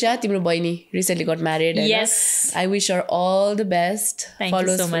 Aisha, timro baini recently got married. Yes. I wish her all the best. Thank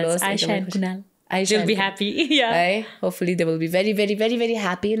you so much. Aisha and Kunal. They'll be happy. Yeah. Right? Hopefully they will be very, very, very, very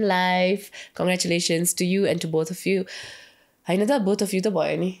happy in life. Congratulations to you and to both of you. I know that both of you the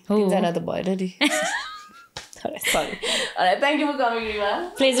boy ni. Tinjana the boy ni. Sorry. Alright, thank you for coming,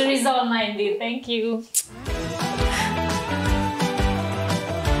 Reema. Pleasure is all mine, dear. Thank you.